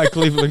sponsored by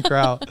Cleveland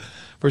Kraut.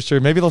 For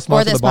sure. Maybe they'll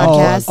sponsor this the bar.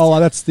 podcast. Oh,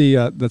 that's the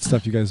that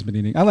stuff you guys have been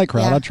eating. I like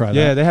Kraut. Yeah. I'll try that.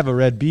 Yeah, they have a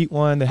red beet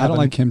one. I don't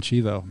like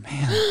kimchi though.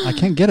 Man, I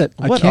can't get it.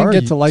 I What can't are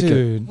get you, to like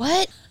dude? it.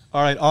 What?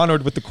 All right,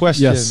 onward with the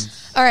questions.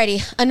 Yes.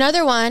 Alrighty.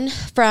 Another one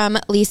from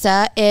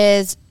Lisa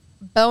is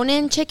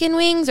bone-in chicken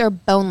wings or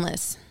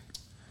boneless?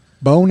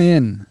 Bone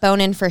in.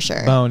 Bone-in for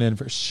sure. Bone in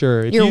for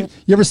sure. If You're-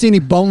 You ever see any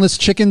boneless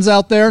chickens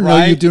out there? No,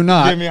 right? you do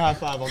not. Give me a high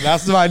five.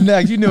 That's my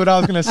neck. You knew what I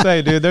was gonna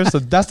say, dude. That's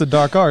the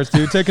dark arts,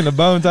 dude. Taking the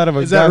bones out of a.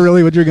 Is that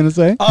really what you're gonna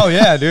say? Oh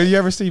yeah, dude. You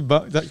ever see?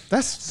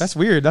 That's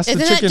weird. That's Isn't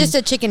the that chicken. just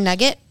a chicken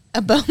nugget?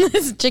 A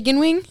boneless chicken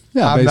wing?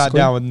 Yeah, I'm not basically.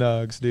 down with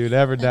nugs, dude.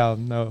 Ever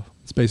down? No,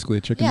 It's basically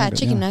a chicken. Yeah, nugget,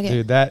 chicken nugget.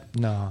 dude. That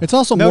no. It's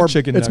also No more.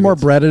 chicken. It's more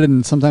nuggets. breaded,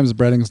 and sometimes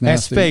breading's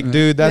That's nasty. fake,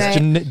 dude. That's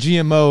Right.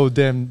 GMO.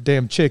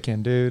 Damn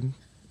chicken, dude.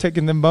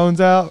 Taking them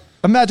bones out.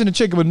 Imagine a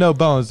chicken with no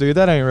bones, dude.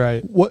 That ain't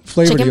right. What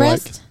flavor Chicken do you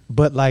breast?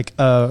 But like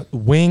a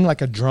wing,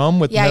 like a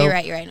drum with Yeah, no. you're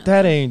right. You're right. No.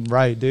 That ain't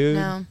right, dude.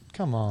 No.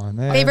 Come on,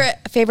 man.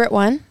 Favorite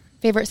one?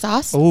 Favorite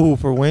sauce? Oh,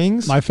 for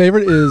wings. like? My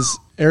favorite is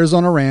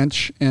Arizona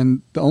Ranch,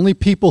 and the only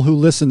people who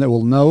listen that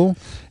will know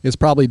is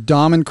probably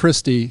Dom and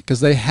Christy because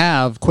they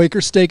have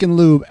Quaker Steak and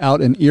Lube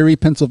out in Erie,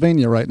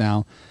 Pennsylvania right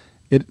now.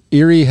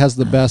 Erie has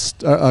the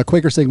best.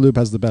 Quaker Steak and Lube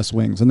has the best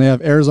wings, and they have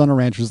Arizona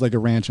Ranch, which is like a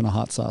ranch and a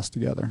hot sauce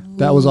together.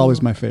 That was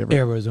always my favorite.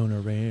 Arizona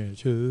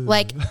Ranch. Ooh.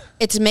 Like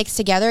it's mixed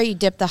together. You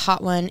dip the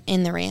hot one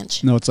in the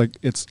ranch. No,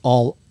 it's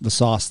all the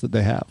sauce that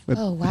they have.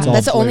 Oh wow, It's all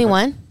that's the only flavor.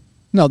 one.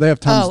 No, they have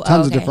tons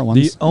of okay. different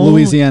ones.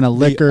 Louisiana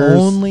liquors. The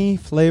only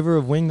flavor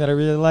of wing that I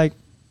really like,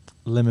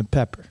 lemon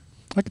pepper.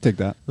 I could take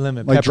that.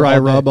 Lemon Like pepper dry all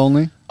day. rub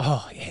only.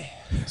 Oh yeah.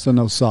 So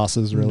no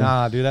sauces really.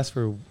 Nah, dude, that's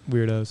for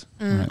weirdos.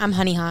 I'm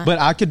honey hot. But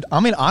honestly,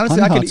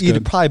 Honey I could hot's eat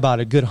good. probably about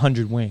a good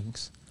 100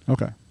 wings.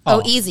 Okay.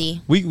 oh,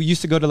 easy. We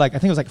used to go to I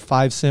think it was like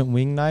 5-cent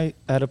wing night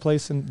at a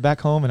place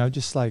back home, and I would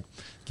just like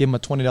give them a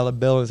 $20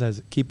 bill and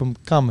says, "Keep them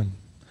coming,"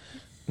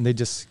 and they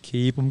just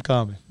keep them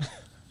coming.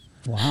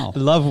 Wow.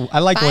 I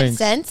like 5 wings.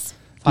 cents.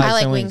 5 I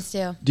like cent wings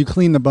too. Do you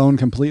clean the bone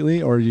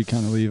completely, or do you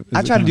kind of leave?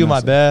 I try to do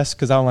my best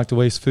because I don't like to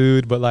waste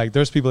food, but like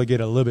there's people that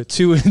get a little bit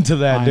too into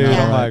that, I dude. know,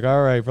 I'm right? like,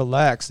 all right,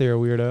 relax there,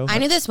 weirdo. I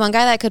knew this one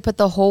guy that could put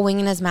the whole wing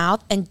in his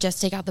mouth and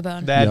just take out the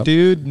bone. That Yep.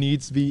 dude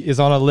is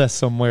on a list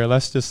somewhere.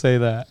 Let's just say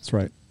that. That's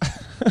right.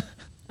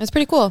 That's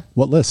pretty cool.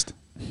 What list?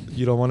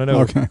 You don't want to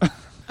know. Okay.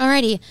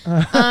 Alrighty,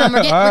 we're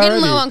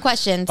getting low Alrighty. on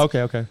questions.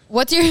 Okay.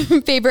 What's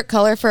your favorite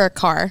color for a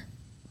car?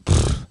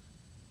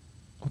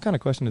 What kind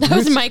of question is That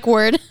was this? Mike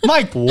Ward.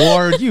 Mike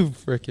Ward, you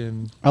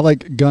freaking. I like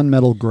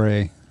gunmetal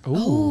gray.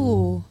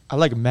 Ooh. I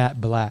like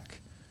matte black.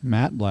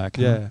 Matte black.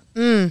 huh?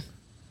 Yeah.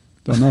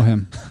 Don't know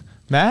him.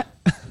 Matt?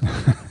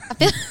 I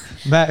feel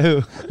Matt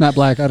who? Matte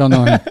black. I don't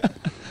know him.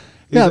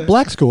 Yeah, a-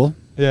 black's cool.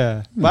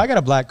 Yeah. Well, I got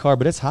a black car,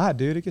 but it's hot,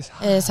 dude. It gets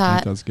hot. it is It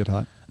hot. does get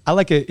hot. I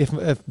like it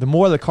if the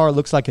more the car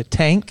looks like a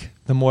tank,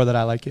 the more that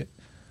I like it.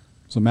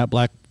 So matte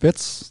black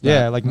fits.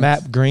 Yeah, like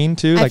That's matte green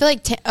too. I Like feel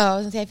like I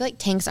was gonna say, I feel like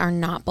tanks are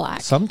not black.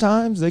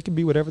 sometimes they can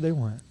be whatever they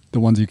want. the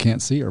ones you can't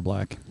see are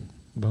black.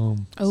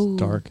 Boom. Oh,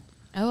 Dark.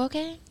 Oh,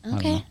 okay. don't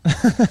Okay.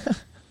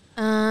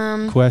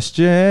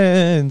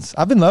 Questions.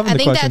 I've been loving I the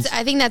think questions.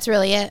 I think that's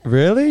really it.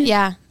 Really?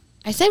 Yeah.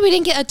 I said we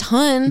didn't get a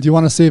ton. Do you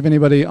want to see if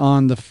anybody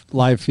on the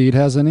live feed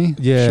has any?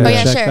 Yeah. Should Oh, I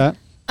yeah, check sure. that?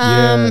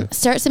 Yeah.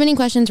 Start submitting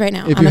questions right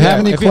now. If I'm you gonna have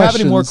do any it. if you have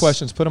any more questions-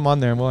 questions, put them on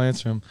there and we'll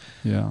answer them.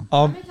 Yeah.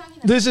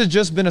 This has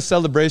just been a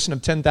celebration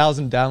of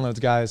 10,000 downloads,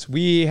 guys.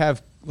 We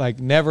have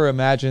never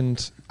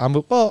imagined.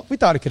 Well, we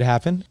thought it could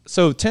happen.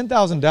 So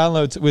 10,000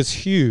 downloads was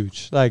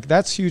huge. Like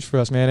that's huge for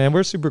us, man, and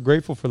we're super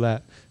grateful for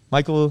that.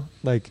 Michael,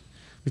 we've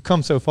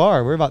come so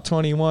far. We're about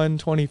 21,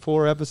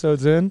 24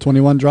 episodes in.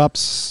 21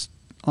 drops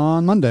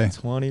on Monday.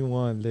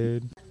 21,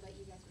 dude.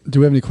 Do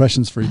we have any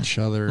questions for each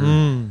other?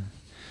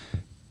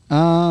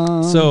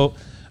 So,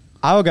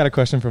 I got a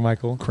question for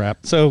Michael.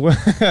 Crap. So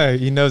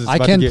he knows. It's I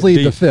about can to get plead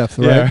deep. the fifth,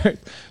 Yeah, right?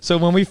 So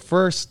when we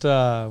first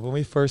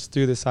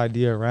threw this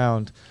idea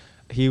around,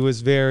 he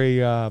was very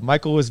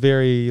Michael was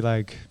very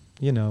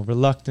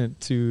reluctant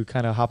to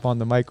kind of hop on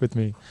the mic with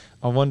me.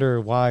 I wonder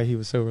why he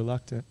was so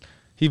reluctant.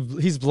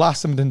 He's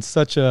blossomed in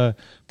such a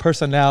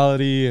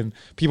personality, and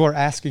people are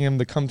asking him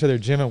to come to their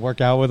gym and work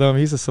out with him.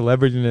 He's a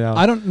celebrity now.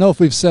 I don't know if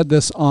we've said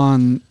this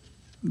on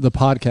the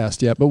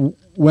podcast yet, but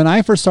when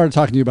I first started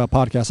talking to you about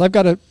podcasts, I've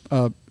got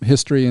a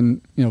history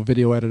in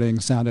video editing,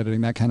 sound editing,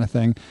 that kind of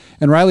thing.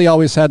 And Riley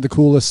always had the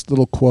coolest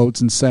little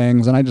quotes and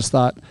sayings, and I just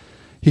thought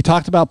he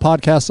talked about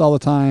podcasts all the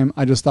time.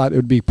 I just thought it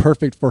would be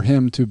perfect for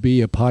him to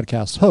be a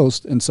podcast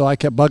host, and so I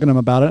kept bugging him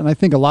about it. And I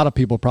think a lot of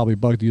people probably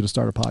bugged you to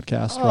start a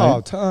podcast, Oh,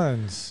 right?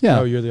 tons. Yeah.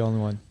 No, you're the only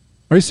one.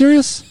 Are you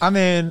serious? I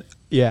mean,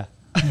 yeah.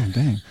 Oh,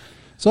 dang.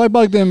 So I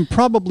bugged him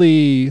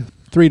probably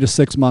 3 to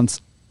 6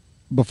 months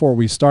before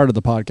we started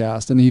the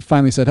podcast, and he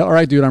finally said, "All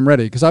right, dude, I'm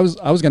ready." Because I was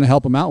going to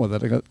help him out with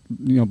it. I got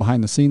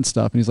behind the scenes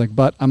stuff, and he's like,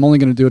 "But I'm only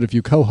going to do it if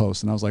you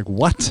co-host." And I was like,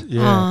 "What?"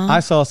 Yeah, Aww. I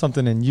saw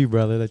something in you,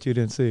 brother, that you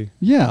didn't see.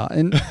 Yeah,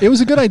 and it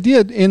was a good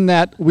idea in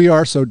that we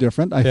are so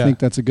different. I think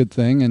that's a good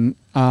thing, and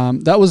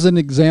that was an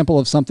example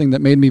of something that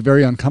made me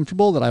very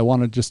uncomfortable that I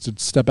wanted just to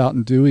step out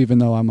and do, even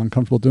though I'm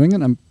uncomfortable doing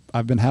it.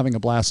 I've been having a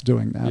blast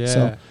doing that. Yeah.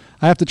 So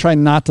I have to try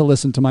not to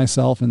listen to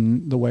myself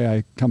and the way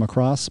I come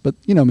across. But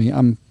you know me,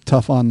 I'm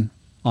tough on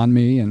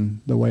me and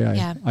the way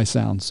I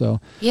sound.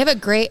 So You have a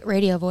great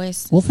radio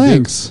voice. well,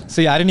 thanks.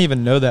 See, I didn't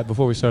even know that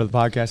before we started the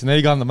podcast. And then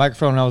he got on the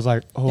microphone, and I was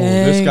like, oh,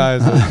 Dang. this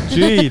guy's a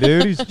G,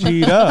 dude. He's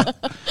G'd up.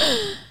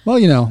 Well,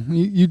 you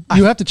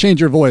have to change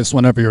your voice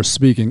whenever you're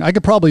speaking. I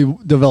could probably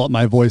develop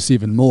my voice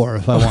even more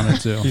if I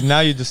wanted to.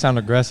 Now you just sound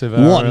aggressive.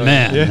 One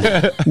man,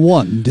 Yeah.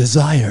 one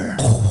desire.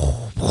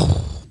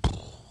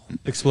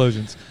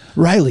 Explosions.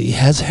 Riley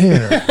has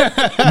hair.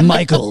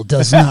 Michael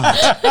does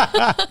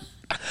not.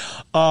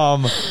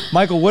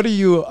 Michael, what are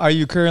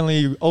you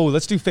currently,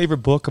 let's do favorite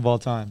book of all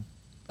time.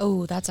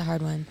 Oh, that's a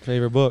hard one.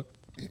 Favorite book.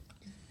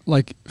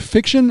 Like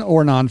fiction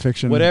or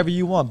nonfiction? Whatever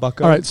you want,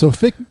 bucko. All right, so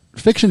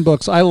fiction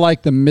books. I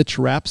like the Mitch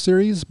Rapp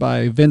series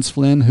by Vince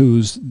Flynn,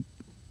 who's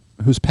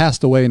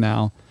passed away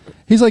now.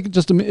 He's like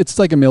it's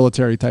like a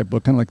military type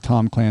book, kind of like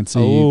Tom Clancy,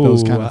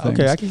 those kind of things.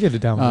 Okay, I can get it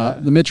down with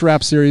that. The Mitch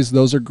Rapp series,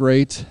 those are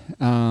great.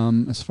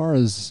 As far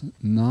as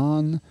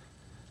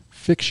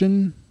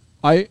non-fiction,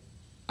 I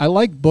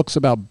like books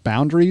about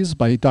boundaries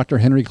by Dr.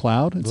 Henry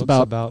Cloud. It's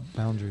Books about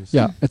boundaries.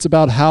 Yeah, it's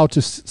about how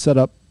to set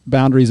up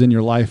boundaries in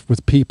your life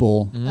with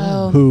people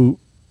Oh. who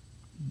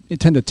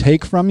tend to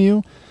take from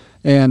you,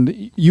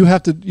 and you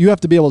have to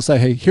be able to say,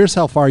 hey, here's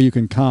how far you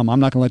can come. I'm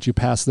not going to let you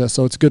pass this.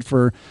 So it's good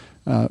for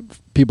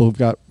people who've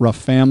got rough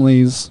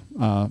families,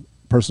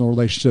 personal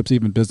relationships,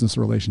 even business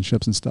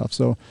relationships and stuff.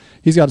 So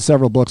he's got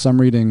several books. I'm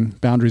reading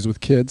Boundaries with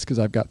Kids because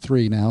I've got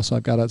 3 now, so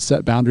I've got to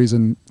set boundaries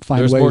and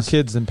find There's ways. more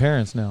kids than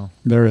parents now.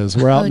 There is.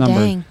 We're Oh, outnumbered.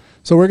 dang.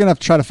 So we're going to have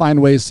to try to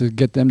find ways to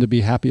get them to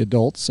be happy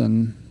adults,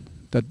 and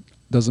that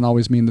doesn't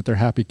always mean that they're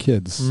happy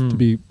kids. To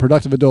be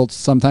productive adults,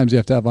 sometimes you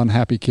have to have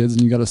unhappy kids,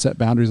 and you got to set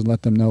boundaries and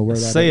let them know where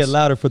that is. Say it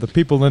louder for the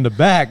people in the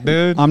back,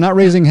 dude. I'm not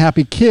raising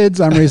happy kids.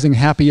 I'm raising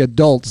happy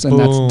adults, and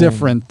that's Boom.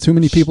 different. Too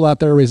many people out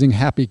there raising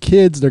happy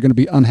kids. They're going to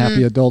be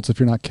unhappy adults if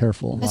you're not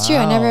careful. That's true.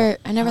 I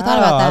never thought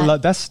about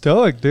that. That's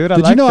stoic, dude.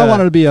 Did you know I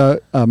wanted to be a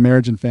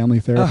marriage and family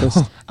therapist?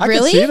 I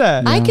Really? could see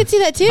that. I could see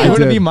that too. You want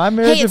to did. be my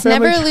marriage Hey, it's and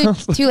family never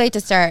counselor? too late to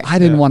start. I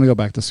didn't want to go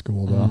back to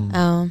school, though.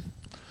 Oh,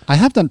 I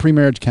have done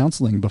pre-marriage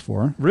counseling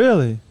before.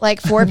 Really? like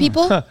 4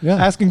 people? Yeah.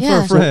 Asking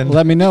Yeah. for a friend.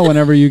 Let me know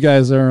whenever you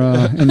guys are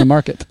in the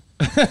market.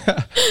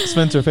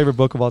 Spencer, favorite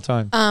book of all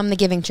time? The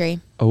Giving Tree.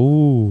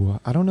 Oh,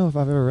 I don't know if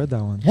I've ever read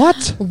that one.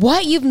 What?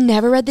 What? You've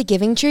never read The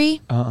Giving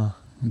Tree? Uh-uh.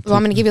 Well,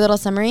 I'm going to give you a little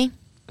summary.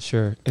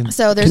 Sure. In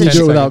So there's Can you a do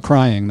it tree. without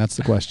crying? That's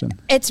the question.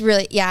 It's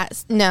really,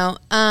 no.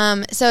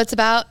 So it's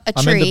about a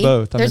I'm tree. into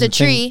both. There's a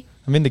tree.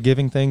 I'm into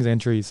giving things and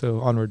trees,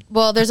 so onward.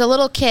 Well, there's a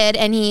little kid,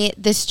 and he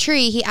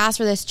asked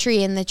for this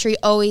tree, and the tree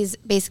always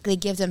basically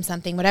gives him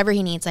something, whatever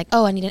he needs. Like,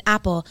 oh, I need an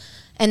apple.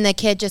 And the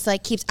kid just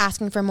like keeps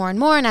asking for more and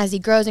more. And as he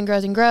grows and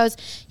grows and grows,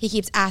 he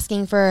keeps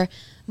asking for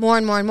more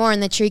and more and more.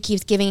 And the tree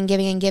keeps giving and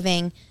giving and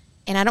giving.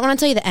 And I don't want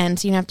to tell you the end,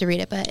 so you don't have to read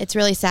it, but it's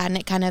really sad, and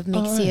it kind of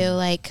makes you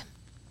like,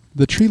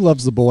 The tree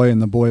loves the boy,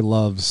 and the boy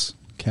loves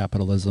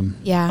capitalism.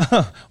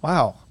 yeah.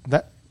 Wow.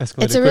 That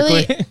escalated It's a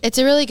quickly. really, it's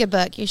a really good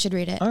book. You should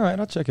read it. All right,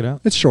 I'll check it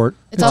out. It's short.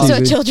 It's also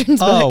a easy. children's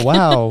book. Oh,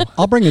 wow.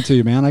 I'll bring it to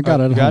you, man. I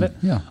got it. You at got home. it?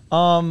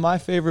 Yeah. My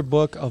favorite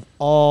book of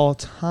all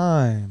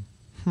time.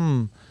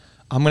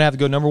 I'm going to have to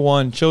go number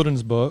 1,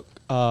 children's book,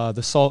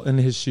 The Salt in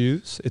His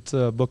Shoes. It's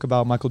a book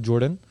about Michael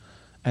Jordan,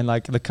 and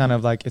like the kind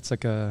of like, it's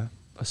like a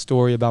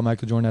story about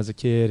Michael Jordan as a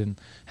kid and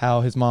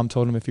how his mom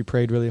told him if he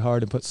prayed really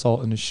hard and put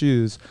salt in his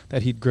shoes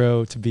that he'd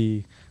grow to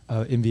be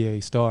an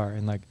NBA star.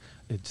 And like,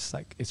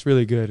 it's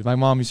really good. My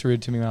mom used to read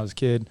it to me when I was a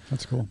kid.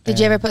 That's cool. Did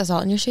you ever put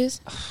salt in your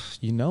shoes?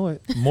 You know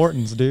it.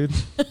 Morton's, dude.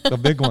 The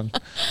big one.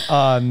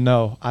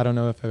 No, I don't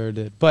know if I ever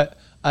did. But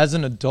as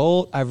an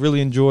adult, I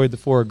really enjoyed The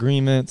 4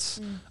 Agreements.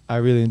 I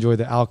really enjoyed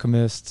The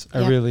Alchemist. I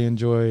Yeah. really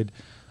enjoyed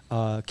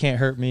Can't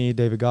Hurt Me,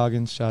 David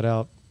Goggins, shout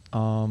out.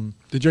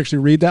 Did you actually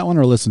read that one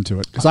or listen to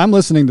it? Because I'm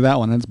listening to that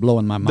one, and it's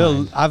blowing my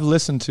mind. I've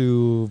listened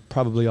to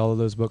probably all of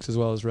those books as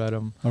well as read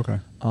them. Okay.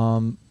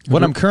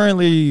 What I'm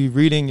currently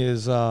reading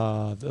is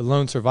The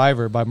Lone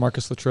Survivor by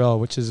Marcus Luttrell,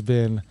 which has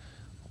been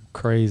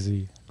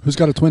crazy. Who's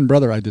got a twin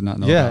brother I did not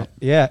know about?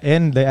 Yeah,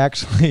 and they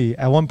actually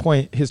at one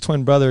point his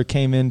twin brother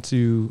came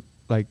into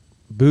like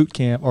boot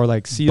camp or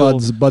like SEAL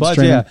Buds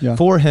training, yeah.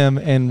 for him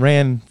and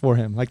ran for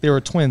him. Like they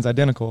were twins,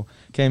 identical.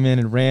 Came in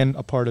and ran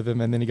a part of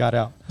him, and then he got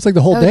out. It's like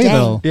the whole Oh, day, dang.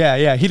 though.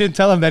 Yeah. He didn't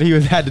tell him that he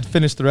had to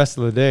finish the rest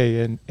of the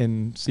day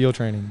in SEAL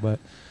training, but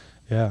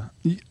yeah,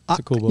 it's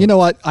a cool book. You know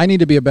what? I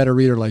need to be a better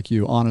reader like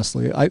you,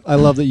 honestly. I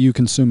love that you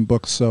consume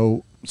books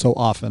so so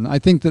often. I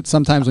think that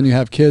sometimes when you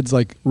have kids,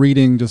 like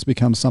reading just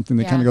becomes something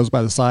that kind of goes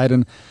by the side.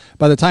 And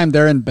by the time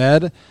they're in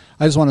bed,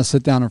 I just want to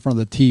sit down in front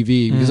of the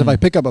TV because if I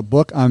pick up a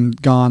book, I'm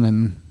gone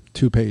in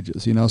 2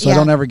 pages, you know, so I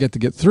don't ever get to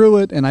get through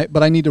it.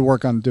 But I need to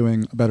work on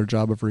doing a better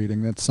job of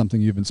reading. That's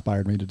something you've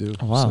inspired me to do.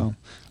 Oh, wow.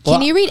 So.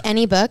 Can you read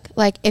any book?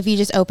 Like if you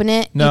just open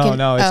it? No, you can,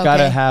 no, I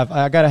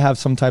gotta have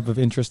some type of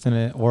interest in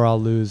it or I'll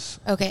lose.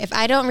 Okay, if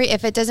I don't read,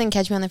 if it doesn't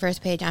catch me on the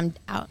first page, I'm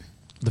out.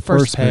 The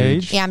first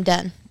page? Yeah, I'm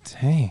done.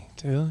 Dang,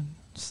 dude.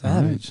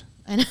 Savage.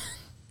 I know.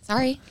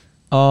 Sorry.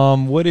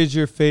 What is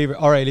your favorite?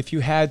 All right, if you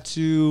had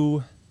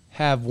to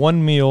have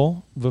one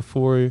meal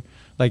before,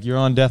 like you're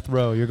on death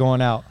row, you're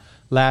going out.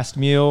 Last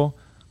meal,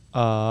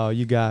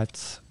 you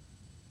got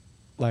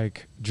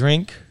like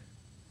drink,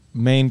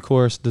 main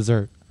course,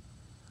 dessert.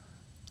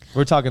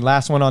 We're talking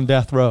last one on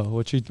death row.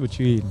 What you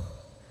eating?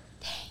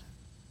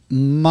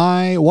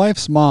 My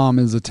wife's mom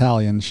is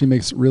Italian. She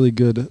makes really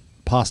good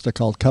pasta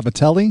called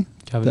cavatelli.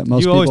 That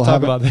most you people always talk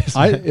haven't. about this.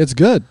 It's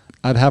good.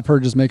 I'd have her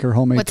just make her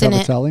homemade What's in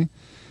it? cavatelli.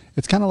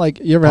 It's kind of like,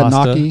 you ever had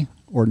Pasta. gnocchi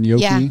or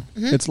gnocchi? Yeah.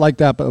 Mm-hmm. It's like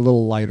that, but a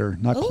little lighter.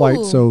 Not quite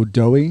Ooh. so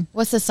doughy.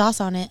 What's the sauce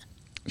on it?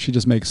 She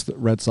just makes the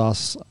red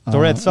sauce The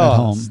red at sauce.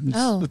 home. It's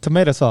Oh. The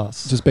tomato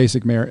sauce. just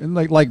basic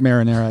like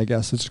marinara, I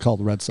guess. It's just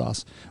called red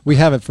sauce. We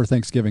have it for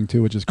Thanksgiving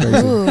too, which is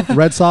crazy. Ooh.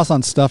 Red sauce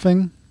on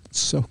stuffing, it's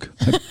so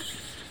good.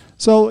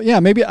 So yeah,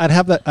 maybe I'd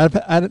have that.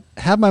 I'd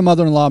have my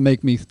mother-in-law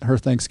make me her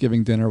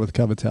Thanksgiving dinner with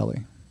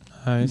cavatelli.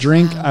 Nice.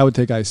 Drink, I would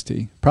take iced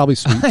tea, probably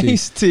sweet tea.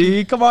 Iced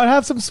tea. Come on,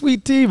 have some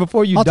sweet tea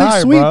before you I'll die,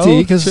 take sweet bro.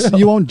 tea because Chill.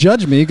 you won't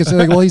judge me because you're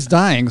like, well, he's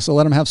dying, so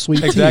let him have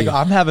sweet Exactly. tea.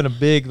 I'm having a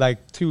big,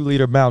 like,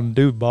 2-liter Mountain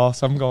Dew,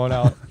 boss. I'm going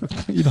out.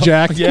 You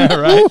jacked. Yeah,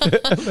 right.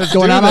 Let's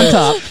Going do out this.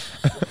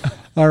 on top.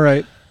 All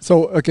right.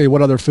 So, okay,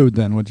 what other food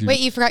then would you? Wait,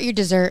 you forgot your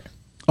dessert.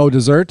 Oh,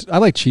 dessert? I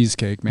like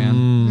cheesecake,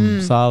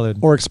 man. Solid.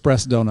 Or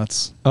express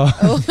donuts.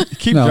 Oh.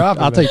 Keep No,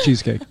 dropping. I'll it. take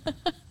cheesecake.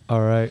 All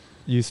right.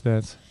 You,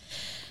 Spence.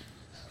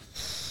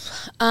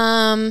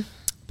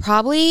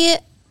 Probably,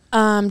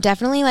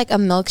 definitely like a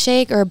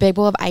milkshake or a big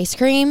bowl of ice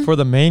cream. For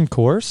the main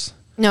course?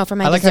 No, for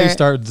my I like dessert. how you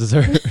start with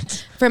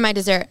dessert. For my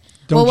dessert.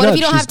 Don't well, what if judge,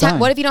 you don't she's have time? dying.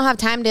 What if you don't have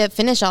time to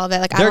finish all of it?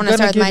 Like I They're want to going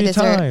to start with give my you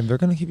dessert. time. They're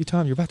going to give you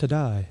time. You're about to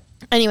die.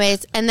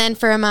 Anyways, and then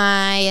for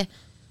my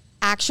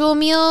actual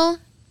meal,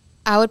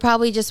 I would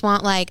probably just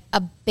want like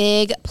a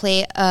big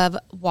plate of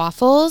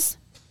waffles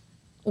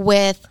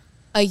with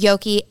a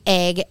yolky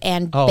egg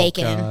and Oh,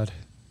 bacon. God.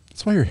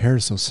 That's why your hair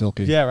is so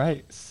silky. Yeah,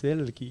 right.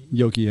 Silky.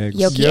 Yolky eggs.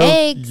 Yolky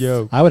eggs.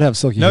 Yolk. I would have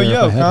silky No hair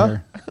yolk, if I had huh?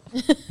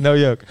 hair. No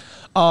yolk.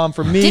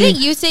 For me.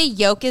 Didn't you say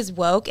yolk is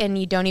woke and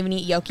you don't even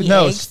eat yolky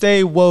No, eggs?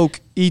 stay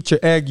woke. Eat your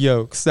egg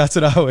yolks. That's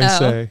what I always Oh.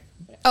 say.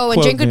 Oh, and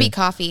Quote drink would me. be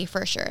coffee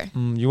for sure.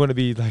 You want to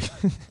be like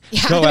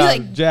Yeah, go I'd be out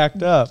like-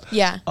 jacked up.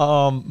 Yeah.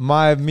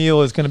 My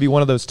meal is going to be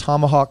one of those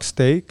tomahawk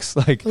steaks,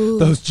 like Ooh.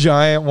 those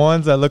giant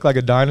ones that look like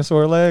a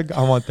dinosaur leg.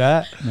 I want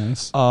that.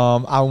 Nice.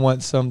 I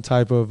want some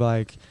type of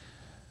like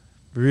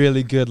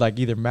really good, like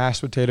either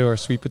mashed potato or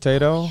sweet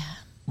potato Yeah.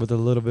 with a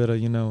little bit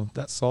of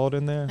that salt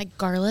in there. Like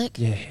garlic?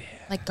 Yeah.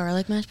 Like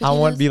garlic mashed I potatoes?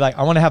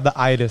 want to have the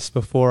itis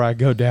before I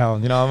go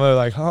down. You know, I'm gonna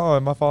like, oh,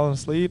 am I falling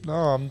asleep? No,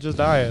 I'm just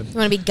dying. You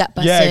want to be gut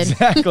busted? Yeah,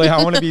 exactly.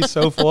 I want to be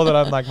so full that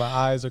I'm like my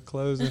eyes are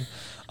closing.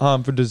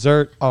 For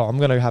dessert, I'm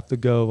gonna have to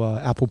go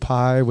apple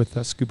pie with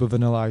a scoop of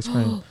vanilla ice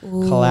cream.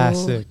 Ooh.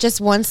 Classic.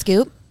 Just one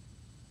scoop?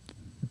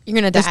 You're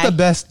going to die. It's the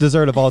best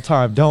dessert of all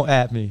time. Don't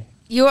at me.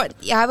 I would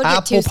get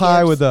Apple 2 pie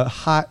scoops. with a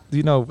hot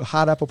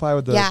apple pie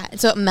with the Yeah,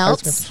 so it ice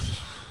melts. cream.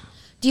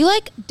 Do you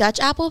like Dutch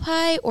apple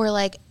pie or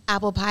like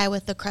apple pie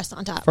with the crust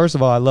on top? First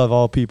of all, I love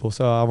all people,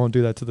 so I won't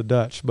do that to the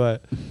Dutch.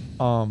 But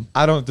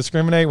I don't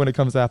discriminate when it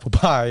comes to apple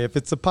pie. If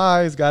it's a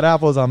pie, it's got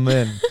apples, I'm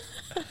in.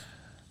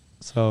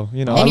 So,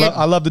 And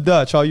I love the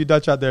Dutch. All you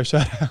Dutch out there,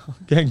 shout out.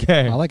 Gang,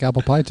 gang. I like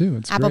apple pie too.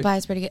 It's Apple great. pie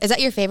is pretty good. Is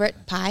that your favorite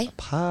pie?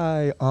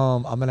 Pie,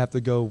 I'm going to have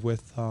to go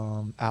with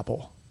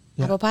apple.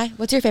 Yeah. Apple pie?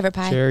 What's your favorite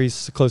pie?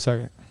 Cherries, a close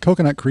second.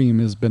 Coconut cream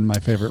has been my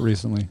favorite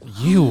recently.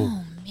 You.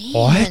 Man.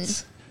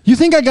 What? You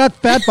think I got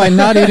fat by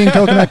not eating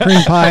coconut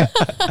cream pie?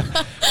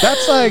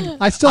 That's like,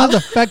 I still have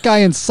the fat guy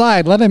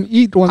inside. Let him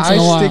eat once in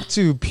a I while. stick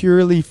to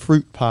purely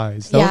fruit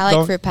pies. Yeah, I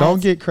like fruit pies.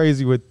 Don't get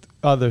crazy with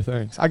other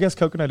things. I guess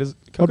coconut is.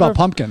 What about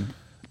pumpkin?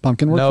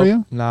 Pumpkin work for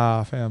you?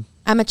 Nah, fam.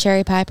 I'm a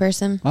cherry pie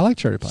person. I like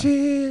cherry pie.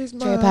 Cheese,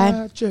 Cherry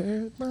pie.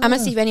 cherry pie. I'm going to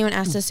see if anyone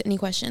asks us any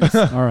questions.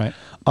 All right.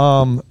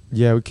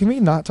 Yeah, can we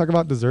not talk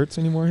about desserts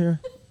anymore here?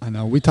 I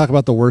know. We talk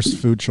about the worst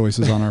food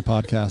choices on our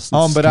podcast.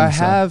 It's But kinda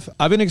sad.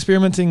 I've been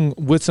experimenting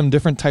with some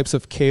different types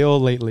of kale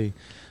lately.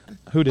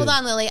 Who did? Hold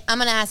on, Lily. I'm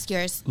going to ask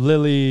yours.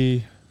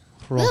 Lily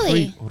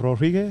Lily?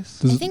 Rodriguez?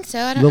 Does I think so.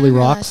 I don't Lily know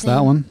her rocks last that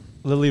name. one.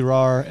 Lily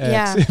Rar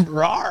X. Yeah.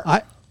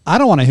 Rar. I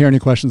don't want to hear any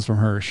questions from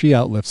her. She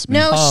outlifts me.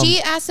 No,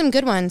 she asked some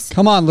good ones.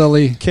 Come on,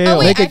 Lily. Kale. Oh,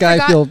 wait, Make a I guy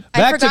forgot- feel. I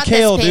Back to forgot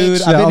kale, this dude.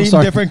 page. I've Yeah, been I'm eating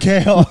sorry. different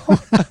kale.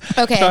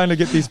 Okay. Trying to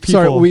get these people.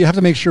 Sorry, we have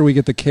to make sure we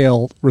get the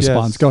kale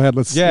response. Yes. Go ahead.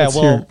 Let's hear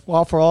it.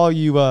 Well, for all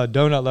you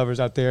donut lovers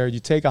out there, you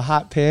take a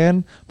hot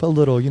pan, put a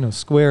little,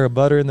 square of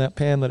butter in that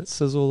pan, let it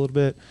sizzle a little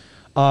bit.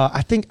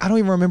 I don't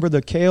even remember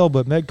the kale,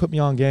 but Meg put me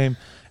on game.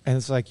 and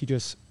it's like you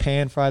just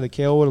pan fry the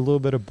kale with a little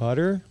bit of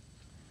butter.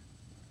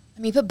 I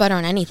mean, you put butter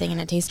on anything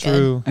and it tastes good.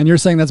 True. And you're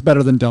saying that's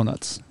better than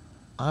donuts?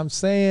 I'm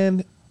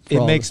saying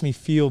it makes me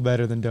feel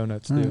better than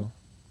donuts do.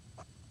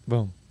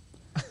 Boom.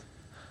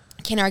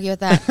 Can't argue with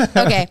that.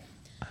 Okay.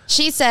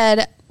 She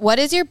said, what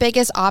is your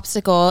biggest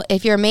obstacle?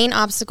 If your main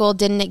obstacle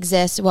didn't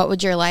exist, what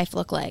would your life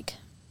look like?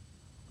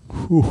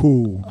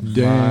 Ooh,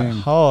 dang.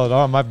 Hold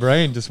on. My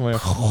brain just went.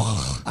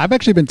 I've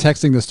actually been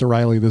texting this to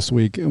Riley this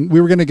week. We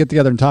were going to get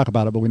together and talk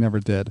about it, but we never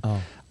did.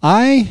 Oh.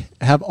 I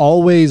have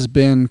always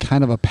been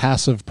kind of a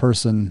passive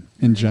person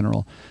in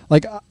general.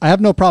 Like, I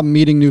have no problem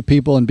meeting new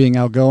people and being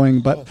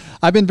outgoing, but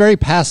I've been very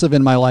passive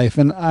in my life.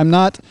 And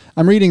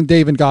I'm reading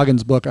David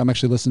Goggins' book. I'm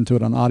actually listening to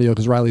it on audio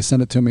because Riley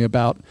sent it to me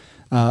about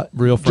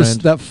Real friend.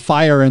 just that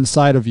fire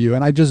inside of you.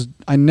 And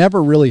I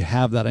never really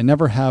have that. I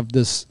never have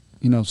this,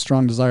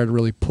 strong desire to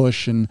really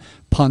push and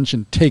punch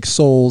and take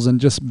souls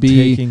and just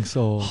be Taking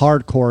souls.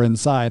 hardcore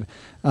inside.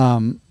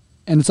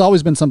 And it's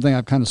always been something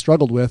I've kind of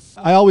struggled with.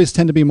 I always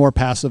tend to be more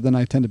passive than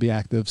I tend to be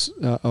active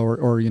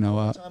or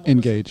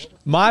engaged.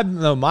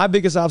 My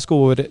biggest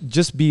obstacle would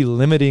just be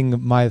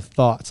limiting my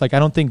thoughts. Like, I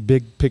don't think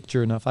big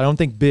picture enough. I don't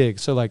think big.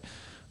 So like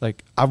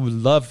I would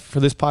love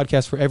for this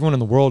podcast, for everyone in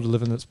the world to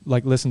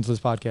listen to this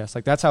podcast.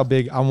 Like, that's how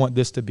big I want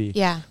this to be.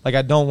 Yeah. Like,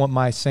 I don't want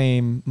my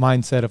same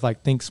mindset of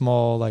like, think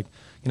small, like,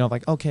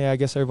 okay, I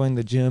guess everyone in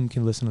the gym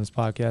can listen to this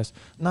podcast.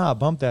 Nah,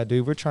 bump that,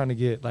 dude. We're trying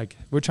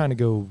to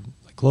go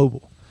like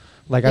global.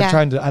 Like,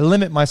 Yeah. I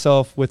limit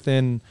myself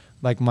within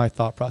like my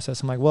thought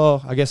process. I'm like,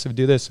 well, I guess if we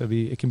do this,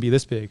 it can be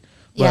this big.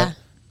 But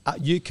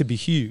it could be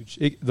huge.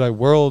 The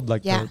world,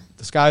 like the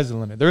sky's the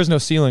limit. There is no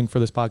ceiling for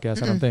this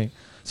podcast, I don't think.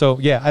 So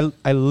yeah,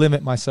 I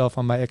limit myself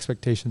on my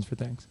expectations for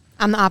things.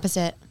 I'm the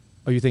opposite.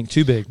 Oh, you think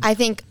too big? I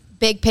think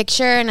big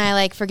picture, and I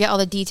like forget all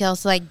the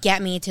details to like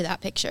get me to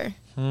that picture.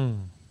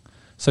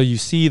 So you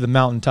see the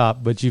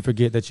mountaintop, but you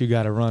forget that you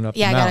got to run up the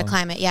Yeah, I mountain. got to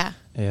climb it. Yeah.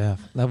 Yeah.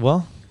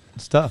 Well,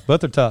 it's tough.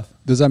 Both are tough.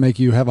 Does that make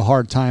you have a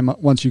hard time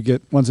once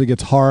it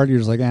gets hard? You're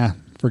just like,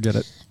 forget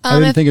it. I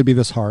didn't think it'd be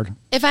this hard.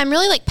 If I'm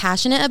really like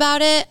passionate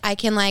about it, I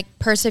can like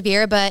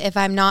persevere. But if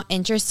I'm not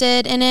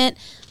interested in it,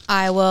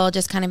 I will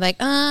just kind of like,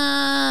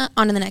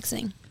 on to the next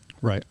thing.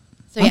 Right.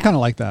 So, I'm kind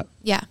of like that.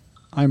 Yeah.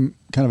 I'm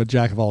kind of a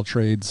jack of all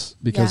trades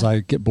because I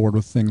get bored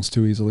with things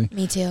too easily.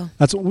 Me too.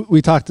 That's what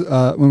we talked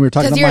when we were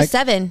talking Because to you're Mike. a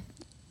 7.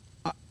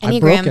 I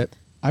broke it.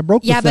 I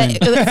broke the thing.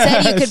 But it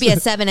said you could be a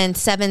 7, and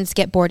 7s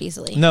get bored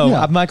easily. No,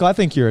 Yeah. Michael, I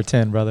think you're a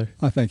 10, brother.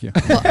 Oh, thank you.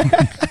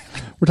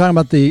 We're talking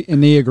about the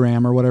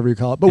Enneagram or whatever you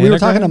call it. But we were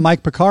talking to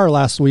Mike Picard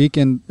last week,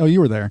 and you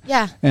were there.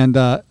 Yeah. And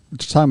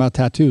just talking about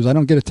tattoos. I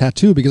don't get a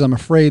tattoo because I'm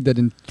afraid that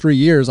in 3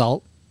 years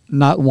I'll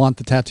not want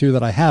the tattoo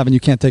that I have, and you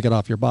can't take it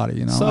off your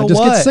body. So I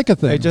just get sick of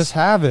things. They just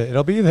have it.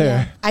 It'll be there.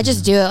 Yeah. I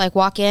just do it. Like,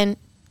 walk in,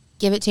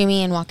 give it to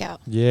me, and walk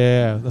out.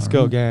 Yeah. Let's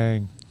go,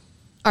 gang.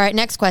 All right,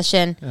 next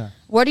question. Yeah.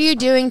 What are you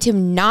doing to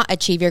not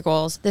achieve your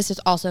goals? This is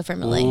also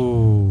from Lily.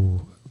 Ooh,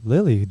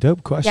 Lily,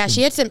 dope question. Yeah,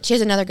 she has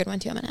another good one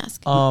too. I'm gonna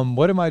ask.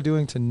 What am I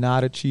doing to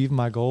not achieve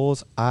my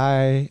goals?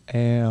 I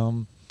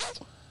am.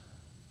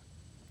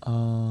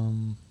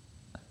 I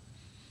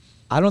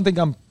don't think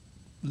I'm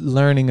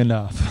learning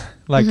enough.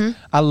 Like,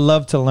 I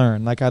love to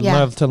learn. Like, I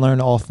love to learn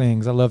all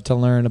things. I love to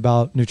learn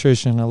about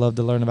nutrition. I love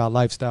to learn about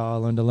lifestyle. I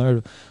love to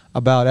learn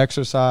about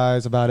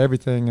exercise, about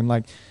everything. And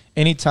like,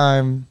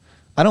 anytime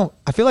I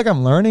feel like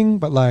I'm learning,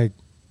 but like,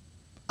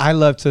 I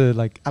love to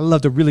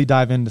really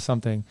dive into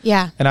something.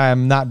 Yeah. And I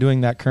am not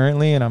doing that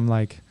currently. And I'm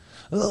like,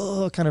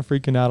 kind of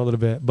freaking out a little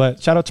bit.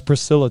 But shout out to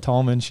Priscilla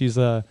Tallman. She's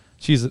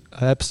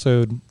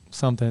episode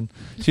something.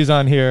 She's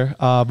on here.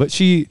 But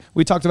we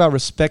talked about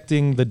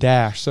respecting the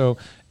dash. So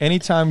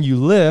anytime you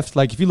lift,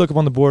 like if you look up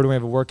on the board, we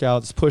have a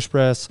workout, it's push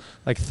press,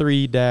 like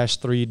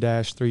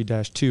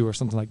 3-3-3-2 or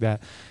something like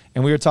that.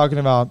 And we were talking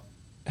about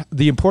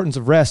the importance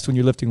of rest when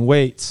you're lifting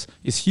weights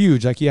is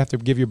huge. Like, you have to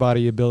give your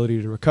body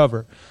ability to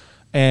recover.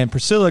 And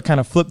Priscilla kind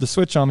of flipped the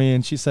switch on me,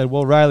 and she said,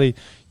 well, Riley,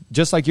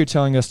 just like you're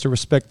telling us to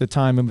respect the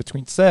time in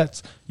between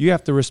sets, you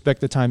have to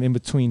respect the time in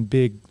between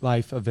big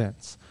life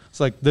events. It's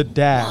like the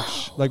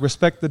dash, like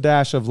respect the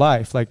dash of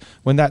life. Like,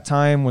 when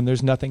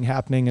there's nothing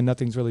happening and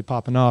nothing's really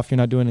popping off, you're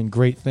not doing any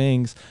great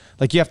things.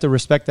 Like, you have to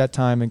respect that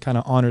time and kind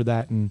of honor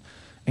that and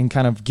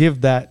kind of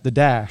give that the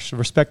dash.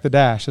 Respect the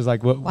dash is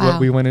like what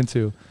we went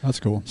into. That's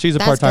cool. She's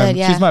That's part-time. good,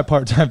 yeah. She's my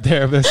part-time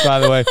therapist,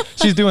 by the way.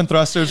 She's doing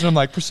thrusters, and I'm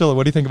like, Priscilla,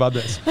 what do you think about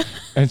this?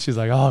 And she's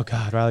like, oh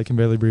God, Riley can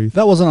barely breathe.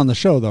 That wasn't on the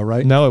show though,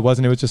 right? No, it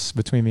wasn't. It was just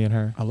between me and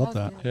her. I love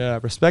that. Yeah,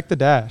 respect the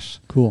dash.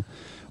 Cool.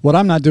 What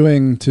I'm not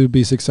doing to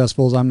be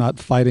successful is I'm not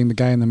fighting the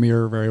guy in the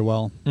mirror very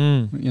well.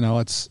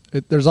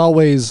 There's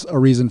always a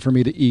reason for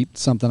me to eat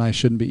something I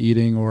shouldn't be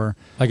eating, or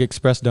Like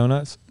Express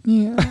Donuts?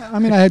 yeah. I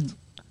mean, I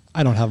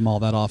don't have them all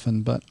that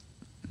often, but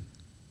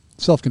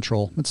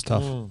self-control, it's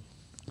tough.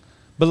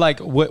 But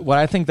like what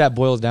I think that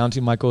boils down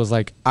to, Michael, is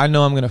like, I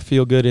know I'm going to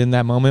feel good in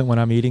that moment when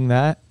I'm eating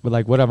that, but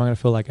like, what am I going to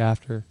feel like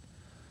after?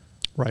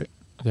 Right.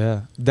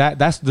 Yeah.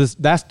 That's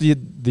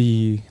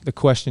the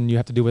question you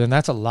have to do with it. And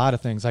that's a lot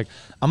of things. Like,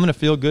 I'm going to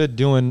feel good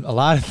doing a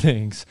lot of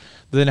things,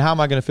 but then how am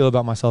I going to feel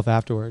about myself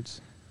afterwards?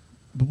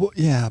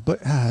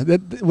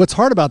 What's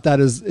hard about that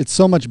is it's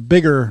so much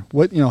bigger.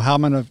 How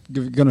I'm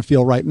going to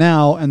feel right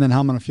now, and then how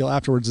I'm going to feel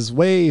afterwards is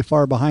way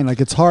far behind.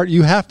 Like, it's hard.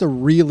 You have to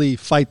really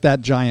fight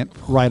that giant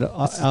right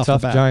off the bat.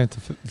 Tough giant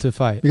to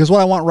fight. Because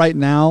what I want right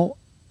now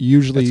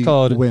usually it's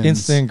called wins.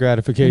 Instant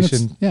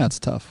gratification. It's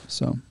tough.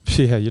 So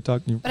yeah, you're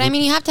talking. But I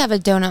mean, you have to have a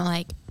donut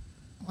like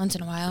once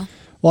in a while.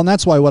 Well, and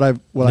that's why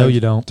you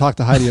don't talk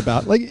to Heidi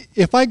about. Like,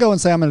 if I go and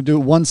say I'm going to do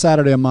it one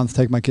Saturday a month,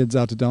 take my kids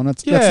out to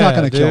donuts, that's not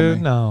going to kill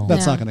me. No,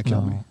 that's not going to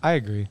kill me. I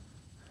agree.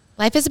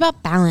 Life is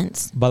about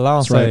balance.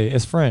 Balance, right.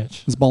 It's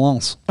French. It's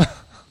balance.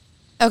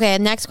 Okay,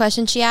 next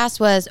question she asked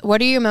was, what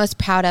are you most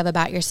proud of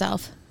about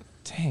yourself?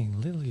 Dang,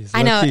 Lily is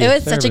I know, it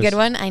was such a good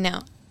one. I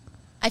know.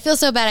 I feel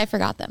so bad I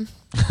forgot them.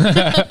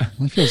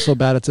 I feel so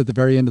bad it's at the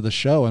very end of the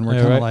show, and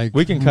we're kind of like...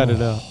 We can cut it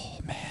out. Oh,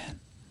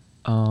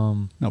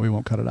 man. No, we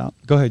won't cut it out.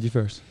 Go ahead, you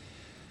first.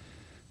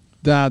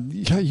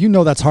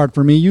 That's hard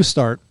for me. You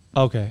start.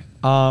 Okay.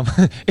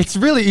 It's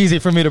really easy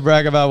for me to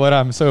brag about what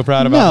I'm so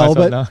proud about myself.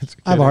 No, but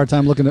I have a hard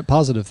time looking at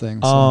positive things.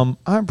 So.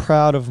 I'm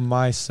proud of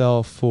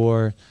myself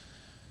for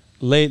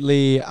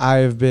lately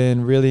I've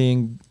been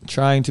really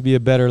trying to be a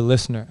better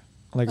listener.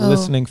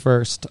 Listening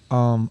first.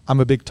 I'm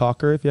a big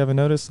talker, if you haven't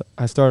noticed.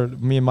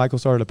 Me and Michael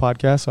started a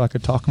podcast so I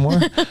could talk more.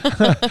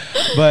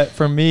 But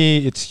for me,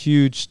 it's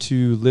huge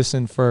to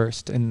listen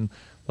first and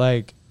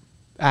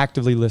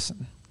actively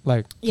listen.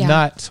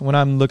 Not when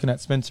I'm looking at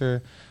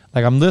Spencer,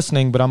 I'm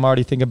listening, but I'm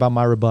already thinking about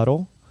my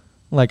rebuttal.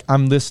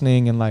 I'm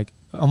listening and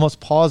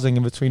almost pausing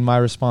in between my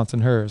response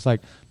and hers.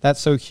 That's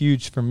so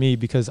huge for me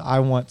because I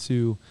want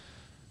to,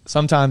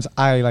 sometimes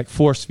I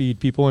force feed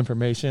people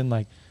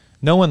information.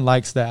 No one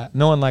likes that.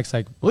 No one likes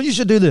well, you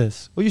should do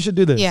this. Well, you should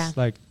do this. Yeah.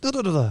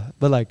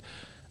 But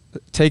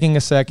taking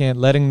a second,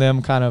 letting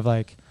them kind of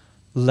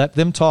let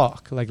them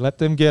talk, let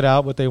them get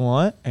out what they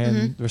want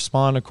and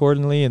respond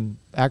accordingly and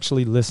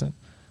actually listen.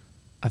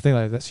 I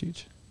think that's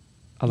huge.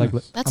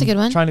 That's a good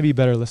one. Trying to be a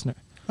better listener.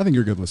 I think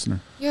you're a good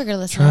listener. You're a good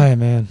listener. Try,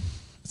 man.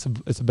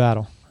 It's a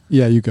battle.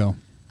 Yeah, you go.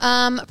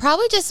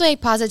 Probably just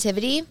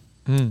positivity.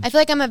 I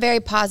feel like I'm a very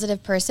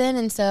positive person,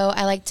 and so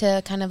I like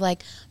to kind of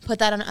put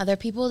that on other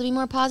people to be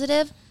more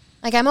positive.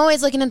 I'm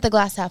always looking at the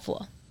glass half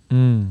full.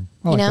 You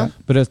know? That.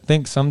 But I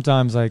think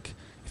sometimes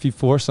if you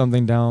force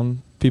something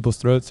down people's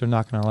throats, they're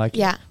not going to like it.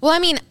 Yeah. Well, I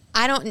mean,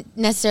 I don't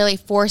necessarily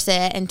force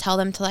it and tell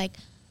them to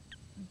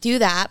do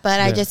that, but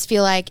I just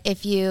feel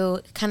if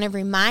you kind of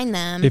remind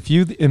them if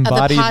you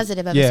embody, of the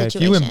positive of the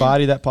situation. If you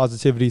embody that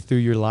positivity through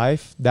your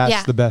life,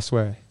 that's the best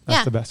way.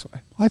 That's the best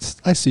way.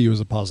 I see you as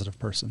a positive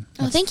person.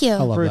 Thank you. I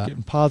love Freaking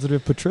that.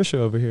 Positive Patricia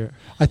over here.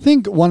 I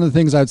think one of the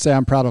things I'd say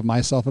I'm proud of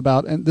myself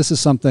about, and this is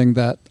something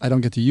that I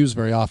don't get to use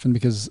very often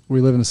because we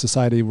live in a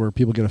society where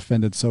people get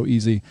offended so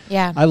easy.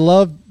 Yeah. I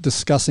love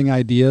discussing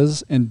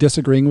ideas and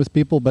disagreeing with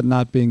people, but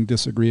not being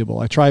disagreeable.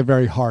 I try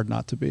very hard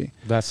not to be.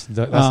 That's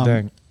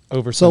dang.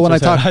 Over so when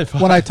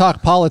I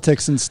talk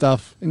politics and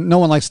stuff, no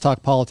one likes to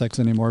talk politics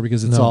anymore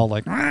because it's all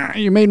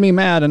you made me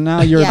mad and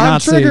now you're a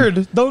Nazi. I'm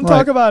triggered. Don't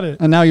talk about it.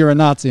 And now you're a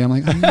Nazi. I'm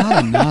I'm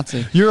not a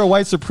Nazi. You're a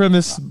white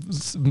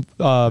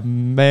supremacist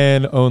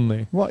man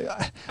only. Well,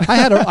 I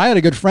had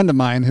a good friend of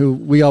mine who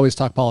we always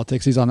talk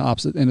politics. He's on the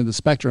opposite end of the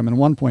spectrum. And at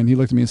one point he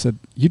looked at me and said,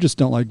 "You just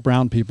don't like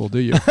brown people, do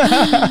you?"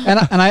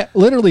 and I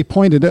literally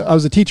pointed. I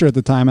was a teacher at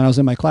the time and I was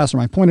in my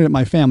classroom. I pointed at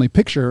my family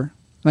picture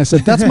and I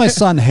said, "That's my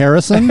son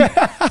Harrison."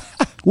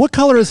 What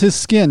color is his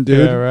skin,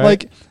 dude? Yeah,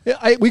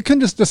 right. We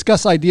couldn't just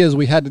discuss ideas.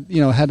 We had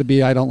to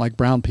be. I don't like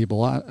brown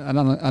people. I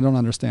don't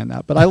understand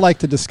that. But I like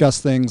to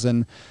discuss things,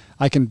 and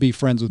I can be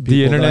friends with people.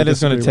 The internet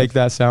is going to take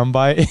that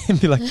soundbite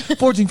and be like,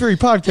 14 Fury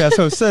podcast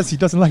host says he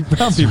doesn't like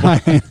brown people.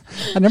 I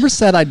never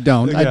said I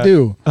don't. Yeah. I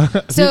do.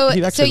 So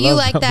you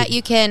like that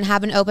you can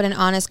have an open and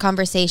honest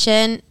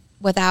conversation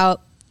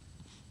without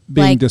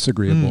being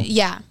disagreeable.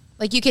 Yeah,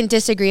 you can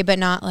disagree, but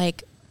not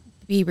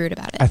be rude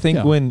about it. I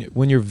think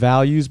when your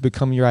values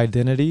become your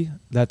identity,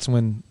 that's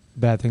when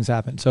bad things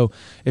happen. So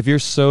if you're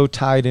so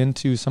tied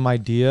into some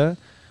idea,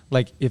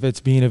 if it's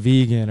being a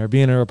vegan or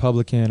being a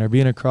Republican or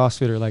being a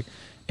CrossFitter,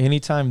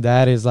 anytime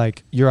that is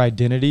your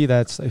identity,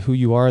 that's who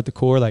you are at the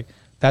core,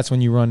 that's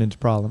when you run into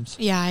problems.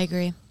 Yeah, I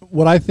agree.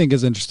 What I think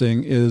is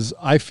interesting is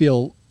I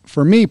feel,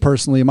 for me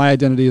personally, my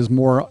identity is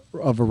more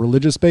of a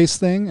religious-based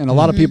thing, and a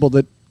lot of people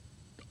that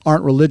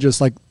aren't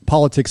religious,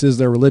 politics is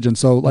their religion.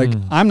 So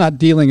I'm not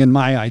dealing in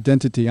my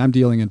identity, I'm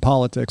dealing in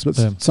politics.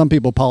 But some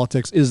people,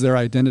 politics is their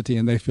identity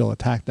and they feel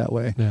attacked that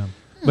way. Yeah.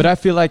 But I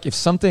feel if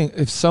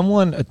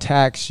someone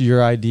attacks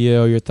your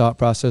idea or your thought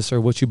process or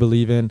what you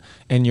believe in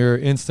and you're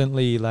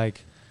instantly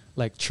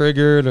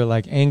triggered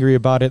or angry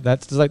about it,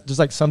 that's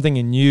just something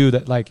in you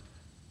that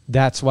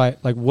that's why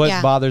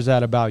what bothers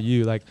that about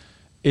you?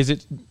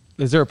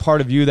 Is there a part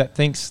of you that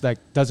thinks that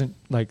doesn't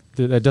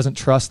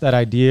trust that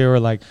idea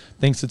or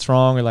thinks it's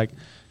wrong or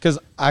because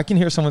I can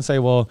hear someone say,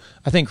 well,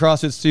 I think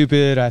CrossFit's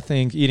stupid. I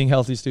think eating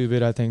healthy is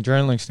stupid. I think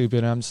journaling stupid.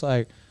 And I'm just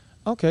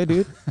okay,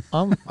 dude,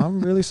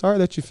 I'm really sorry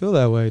that you feel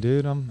that way,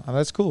 dude.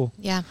 That's cool.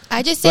 Yeah.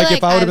 I just say Like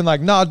if I would have been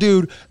like, nah,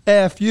 dude,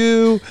 F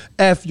you,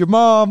 F your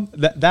mom,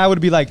 that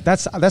would be like,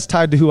 that's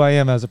tied to who I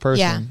am as a person.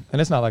 Yeah.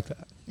 And it's not like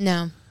that.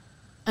 No.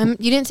 You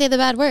didn't say the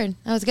bad word.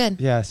 That was good.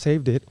 Yeah, I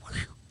saved it.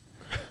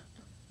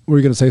 Were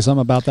you going to say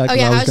something about that? Oh,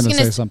 yeah. I was going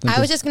to say something. I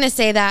was just going to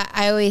say that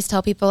I always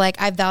tell people, like,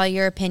 I value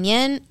your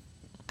opinion.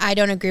 I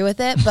don't agree with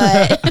it,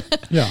 but.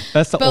 Yeah.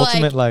 That's the But,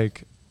 ultimate,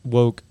 like,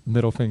 woke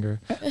middle finger.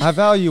 I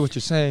value what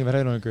you're saying, but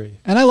I don't agree.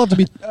 And I love to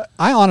be,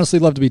 I honestly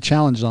love to be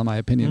challenged on my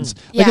opinions.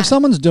 Like Yeah. if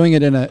someone's doing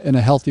it in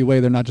a healthy way,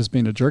 they're not just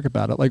being a jerk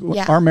about it. Like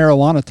Yeah. our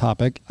marijuana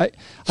topic, I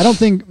don't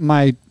think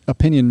my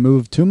opinion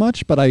moved too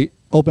much, but I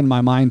opened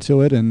my mind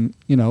to it, and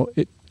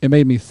it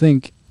made me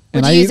think.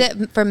 Would and you use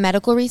it for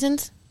medical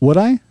reasons? Would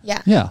I?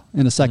 Yeah. Yeah,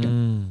 in a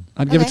second.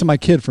 I'd give it Okay. to my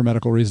kid for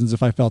medical reasons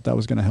if I felt that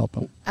was going to help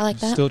him. I like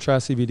that. Still try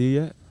CBD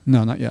yet?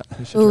 No, not yet.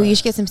 Ooh, try you it.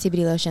 should get some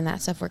CBD lotion.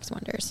 That stuff works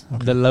wonders.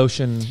 The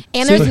lotion.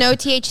 And there's no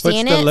THC Puts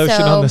in the it. lotion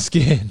so on the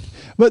skin.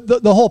 But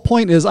the whole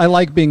point is I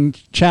like being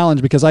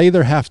challenged because I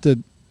either have to,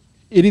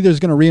 it either is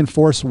going to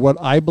reinforce what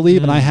I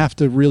believe, and I have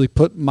to really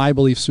put my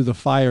beliefs through the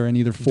fire and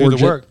either Do forge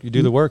the work. it, You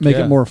do the work. make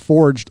yeah. it more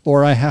forged,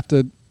 or I have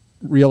to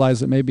realize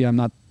that maybe I'm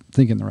not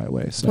thinking the right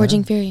way. So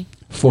Forging Fury.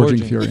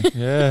 Forging fury.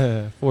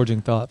 Yeah,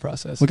 forging thought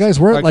process. Well, guys,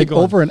 we're All at right, keep like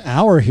going. over an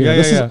hour here. Yeah,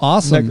 This yeah. is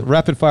awesome. Like,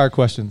 rapid fire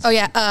questions. Oh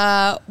yeah.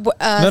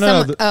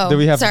 No. Do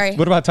we have? Sorry.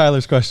 What about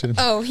Tyler's question?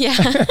 Oh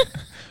yeah.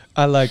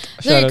 I like.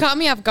 So shout you out- caught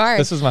me off guard.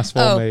 This is my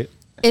swole mate.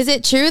 Is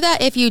it true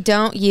that if you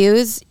don't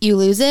use, you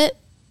lose it?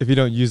 If you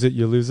don't use it,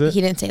 you lose it.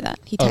 He didn't say that.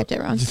 He Oh. typed it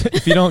wrong.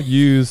 If you don't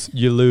use,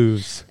 you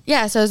lose.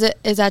 Yeah. So is that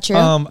true?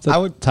 Is that I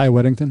would. Ty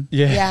Whittington.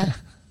 Yeah. Yeah.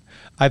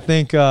 I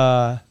think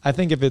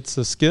if it's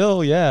a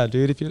skill, yeah,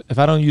 dude. If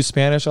I don't use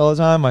Spanish all the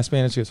time, my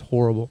Spanish is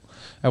horrible.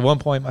 At one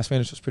point, my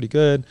Spanish was pretty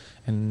good,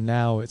 and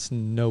now it's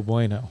no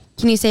bueno.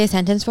 Can you say a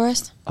sentence for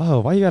us? Oh,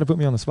 why you got to put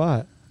me on the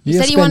spot? You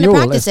said you wanted to Español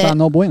practice está it.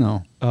 no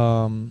bueno.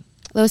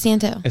 Lo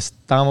siento.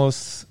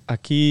 Estamos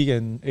aquí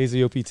in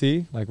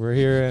AZOPT. Like we're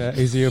here at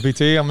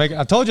AZOPT.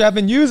 I told you I've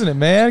been using it,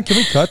 man. Can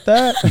we cut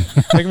that?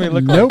 Making me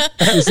look Nope. like.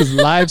 This is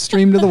live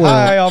streamed to the world.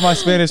 Hi, all my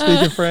Spanish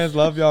speaking friends.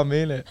 Love y'all.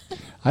 Mean it.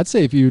 I'd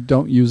say if you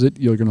don't use it,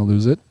 you're going to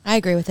lose it. I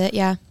agree with it.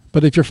 Yeah.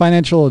 But if your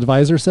financial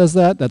advisor says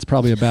that, that's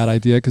probably a bad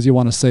idea because you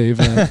want to save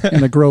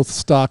in a growth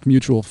stock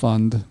mutual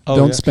fund. Oh,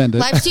 Don't yeah. spend it.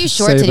 Life's too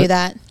short Save to do it.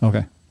 that.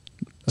 Okay.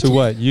 To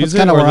what? Use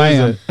That's it kinda or where I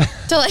lose am. it?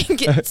 To like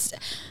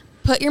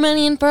put your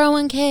money in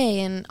 401k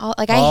and all.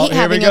 Like I Oh, hate here we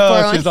having a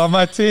go. She's 401k. on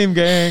my team,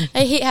 gang.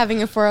 I hate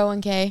having a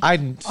 401k.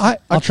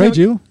 I'll trade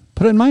you.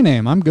 Put it in my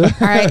name. I'm good.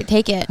 All right,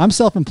 take it. I'm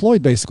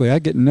self-employed basically. I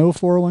get no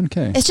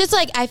 401k. It's just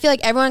like I feel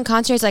like everyone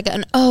concentrates like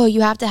oh, you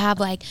have to have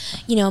like,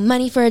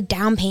 money for a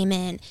down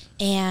payment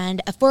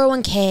and a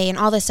 401k and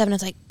all this stuff, and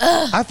it's like,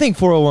 ugh. I think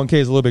 401k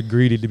is a little bit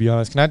greedy, to be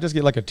honest. Can I just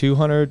get like a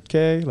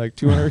 200k? Like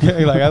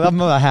 200k? Like I'm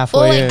about halfway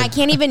Well, like in. I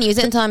can't even use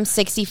it until I'm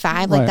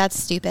 65. Like Right. that's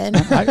stupid.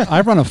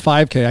 I run a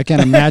 5K. I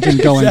can't imagine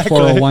going Exactly.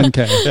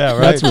 401k. Yeah, right.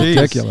 That's Jeez.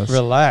 ridiculous.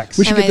 Relax.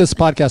 We should Am get I- this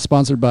podcast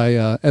sponsored by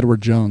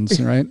Edward Jones,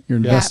 right? Your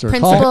investor.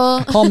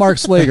 principal. Call Mark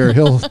Slager.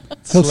 He'll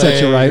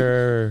set you right.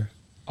 Slayer.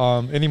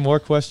 Any more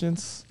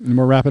questions? Any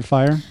more rapid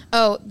fire?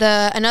 Oh,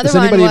 another Is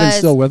one anybody was even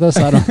still with us?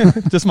 I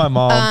don't. Just my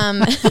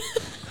mom.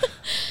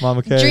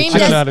 Mama K. Dream She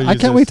doesn't know how to I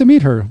use can't this. wait to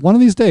meet her one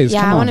of these days.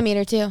 yeah, Come I on. want to meet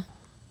her too.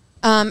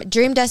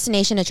 Dream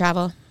destination to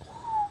travel.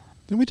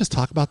 Didn't we just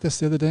talk about this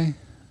the other day?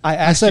 I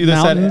asked said you this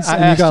mountains at, I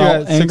and you asked got you all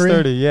at angry?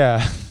 6:30.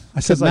 Yeah. I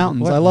said It's like,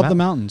 mountains. what I love the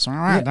mount- mountains. All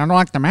right, I don't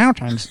like the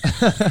mountains.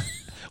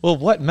 Well,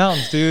 what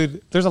mountains,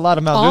 dude? There's a lot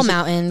of mountains. All There's-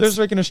 mountains. There's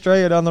freaking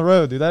Australia down the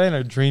road, dude. That ain't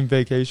a dream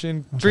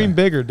vacation. Dream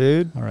bigger,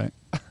 dude. All right.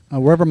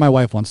 Wherever my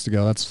wife wants to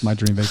go, that's my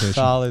dream vacation.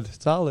 Solid.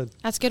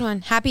 That's a good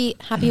one. Happy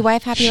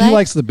wife, happy She life.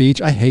 likes the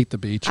beach. I hate the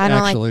beach, I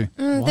don't actually.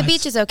 like. The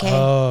beach is okay.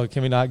 Oh,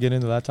 can we not get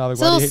into that topic?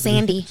 It's a little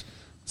sandy.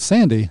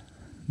 Sandy.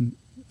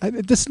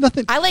 This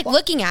nothing. I like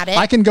looking at it.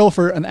 I can go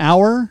for an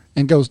hour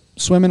and go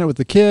swim in it with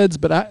the kids,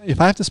 but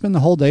if I have to spend the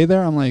whole day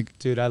there, I'm like,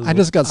 Dude, I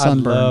just got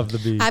sunburned. I love the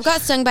beach. I've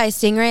got stung by a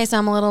stingray, so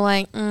I'm a little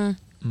like.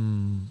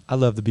 I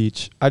love the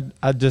beach.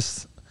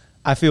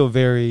 I feel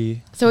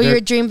very. So will very,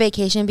 your dream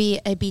vacation be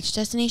a beach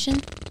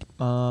destination?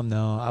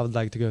 No, I would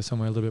like to go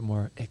somewhere a little bit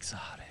more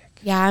exotic.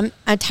 Yeah,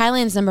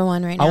 Thailand's number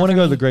one right now. I want to for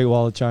go to me. the Great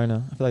Wall of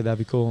China. I feel like that'd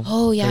be cool.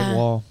 Oh, yeah. Great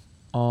Wall.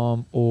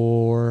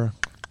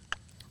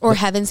 Or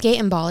Heaven's Gate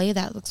in Bali.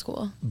 That looks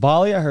cool.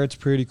 Bali, I heard it's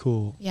pretty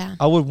cool. Yeah.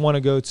 I would want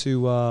to go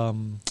to,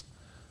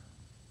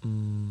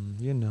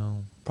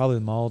 probably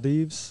the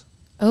Maldives.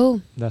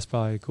 Oh, That's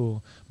probably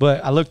cool.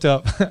 But I looked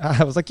up.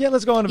 I was like, yeah,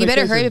 let's go on a you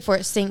vacation. better hurry before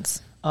it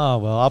sinks. Oh,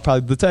 well, I'll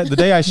probably, the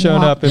day I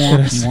shown up, it's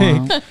going to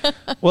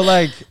sink. Well,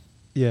 like,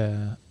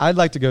 yeah, I'd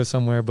like to go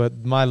somewhere,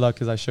 but my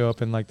luck is I show up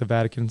and, like, the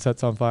Vatican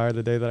sets on fire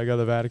the day that I go to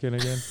the Vatican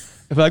again.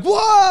 I'd be like,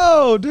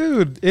 whoa,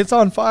 dude, it's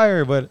on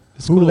fire, but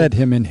it's Who cool. let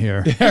him in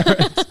here?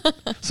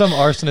 Some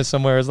arsonist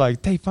somewhere is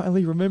like, they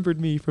finally remembered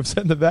me from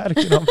setting the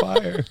Vatican on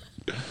fire.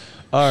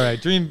 All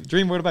right, Dream,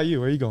 what about you?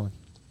 Where are you going?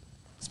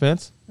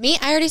 Spence? Me?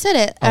 I already said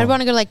it. I'd Oh.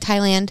 want to go to like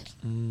Thailand.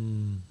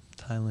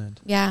 Thailand.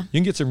 Yeah. You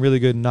can get some really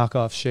good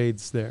knockoff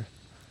shades there.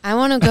 I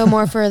want to go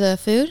more for the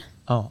food.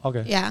 Oh,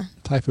 okay. Yeah.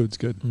 Thai food's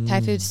good.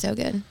 Thai food's so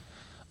good.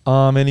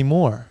 Any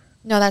more?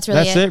 No, that's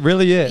really That's it.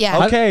 Really it.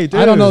 Yeah. Okay, dude.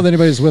 I don't know if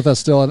anybody's with us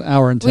still an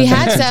hour and 10 We had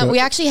minutes some. into We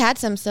it. actually had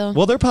some still.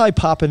 Well, they're probably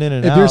popping in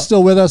and If out. you're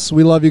still with us,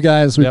 we love you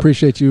guys. We Yep.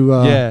 appreciate you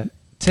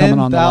coming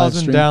on the live 10,000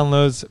 stream.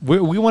 downloads.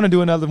 We want to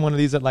do another one of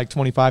these at like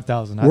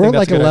 25,000. We're at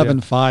like that's a good idea.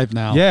 11.5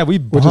 now. Yeah, we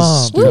Which is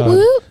bombed. stupid. Woo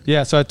woo.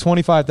 Yeah, so at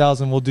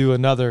 25,000, we'll do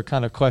another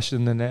kind of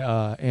question and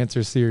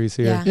answer series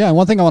here. Yeah. Yeah, and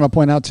one thing I want to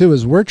point out too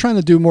is we're trying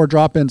to do more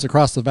drop-ins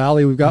across the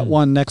valley. We've got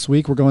one next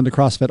week. We're going to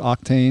CrossFit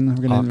Octane.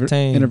 We're going to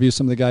Octane. interview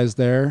some of the guys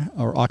there,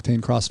 or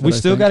Octane CrossFit. We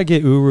still got to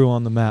get Uru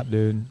on the map,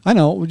 dude. I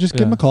know. We'll just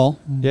give him a call.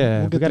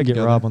 Yeah, We'll we got to them get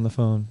together. Rob on the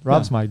phone.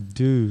 Rob's my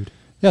dude.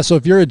 Yeah, so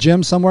if you're a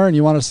gym somewhere and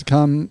you want us to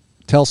come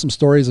tell some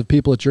stories of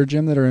people at your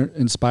gym that are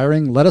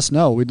inspiring, let us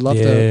know. We'd love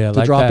to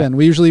like drop that. in.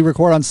 We usually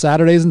record on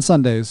Saturdays and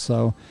Sundays,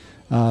 so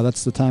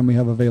that's the time we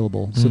have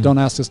available. So don't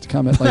ask us to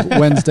come at like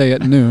Wednesday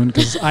at noon,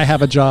 because I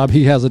have a job,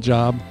 he has a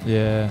job,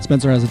 Yeah.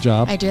 Spencer has a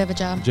job. I do have a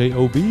job.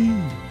 J-O-B.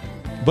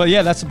 But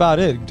yeah, that's about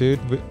it, dude.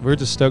 We're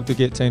just stoked to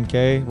get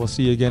 10K. We'll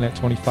see you again at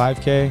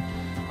 25K.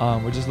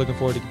 We're just looking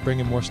forward to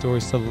bringing more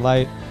stories to the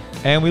light.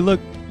 And we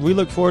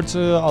look forward to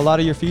a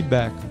lot of your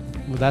feedback.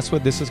 Well, that's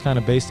what this is kind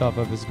of based off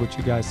of, is what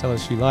you guys tell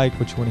us you like,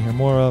 what you want to hear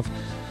more of.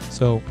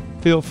 So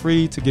feel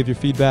free to give your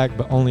feedback,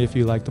 but only if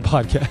you like the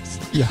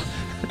podcast. Yeah.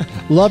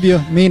 Love you.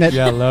 Mean it.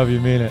 Yeah, love you,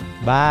 mean it.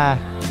 Bye.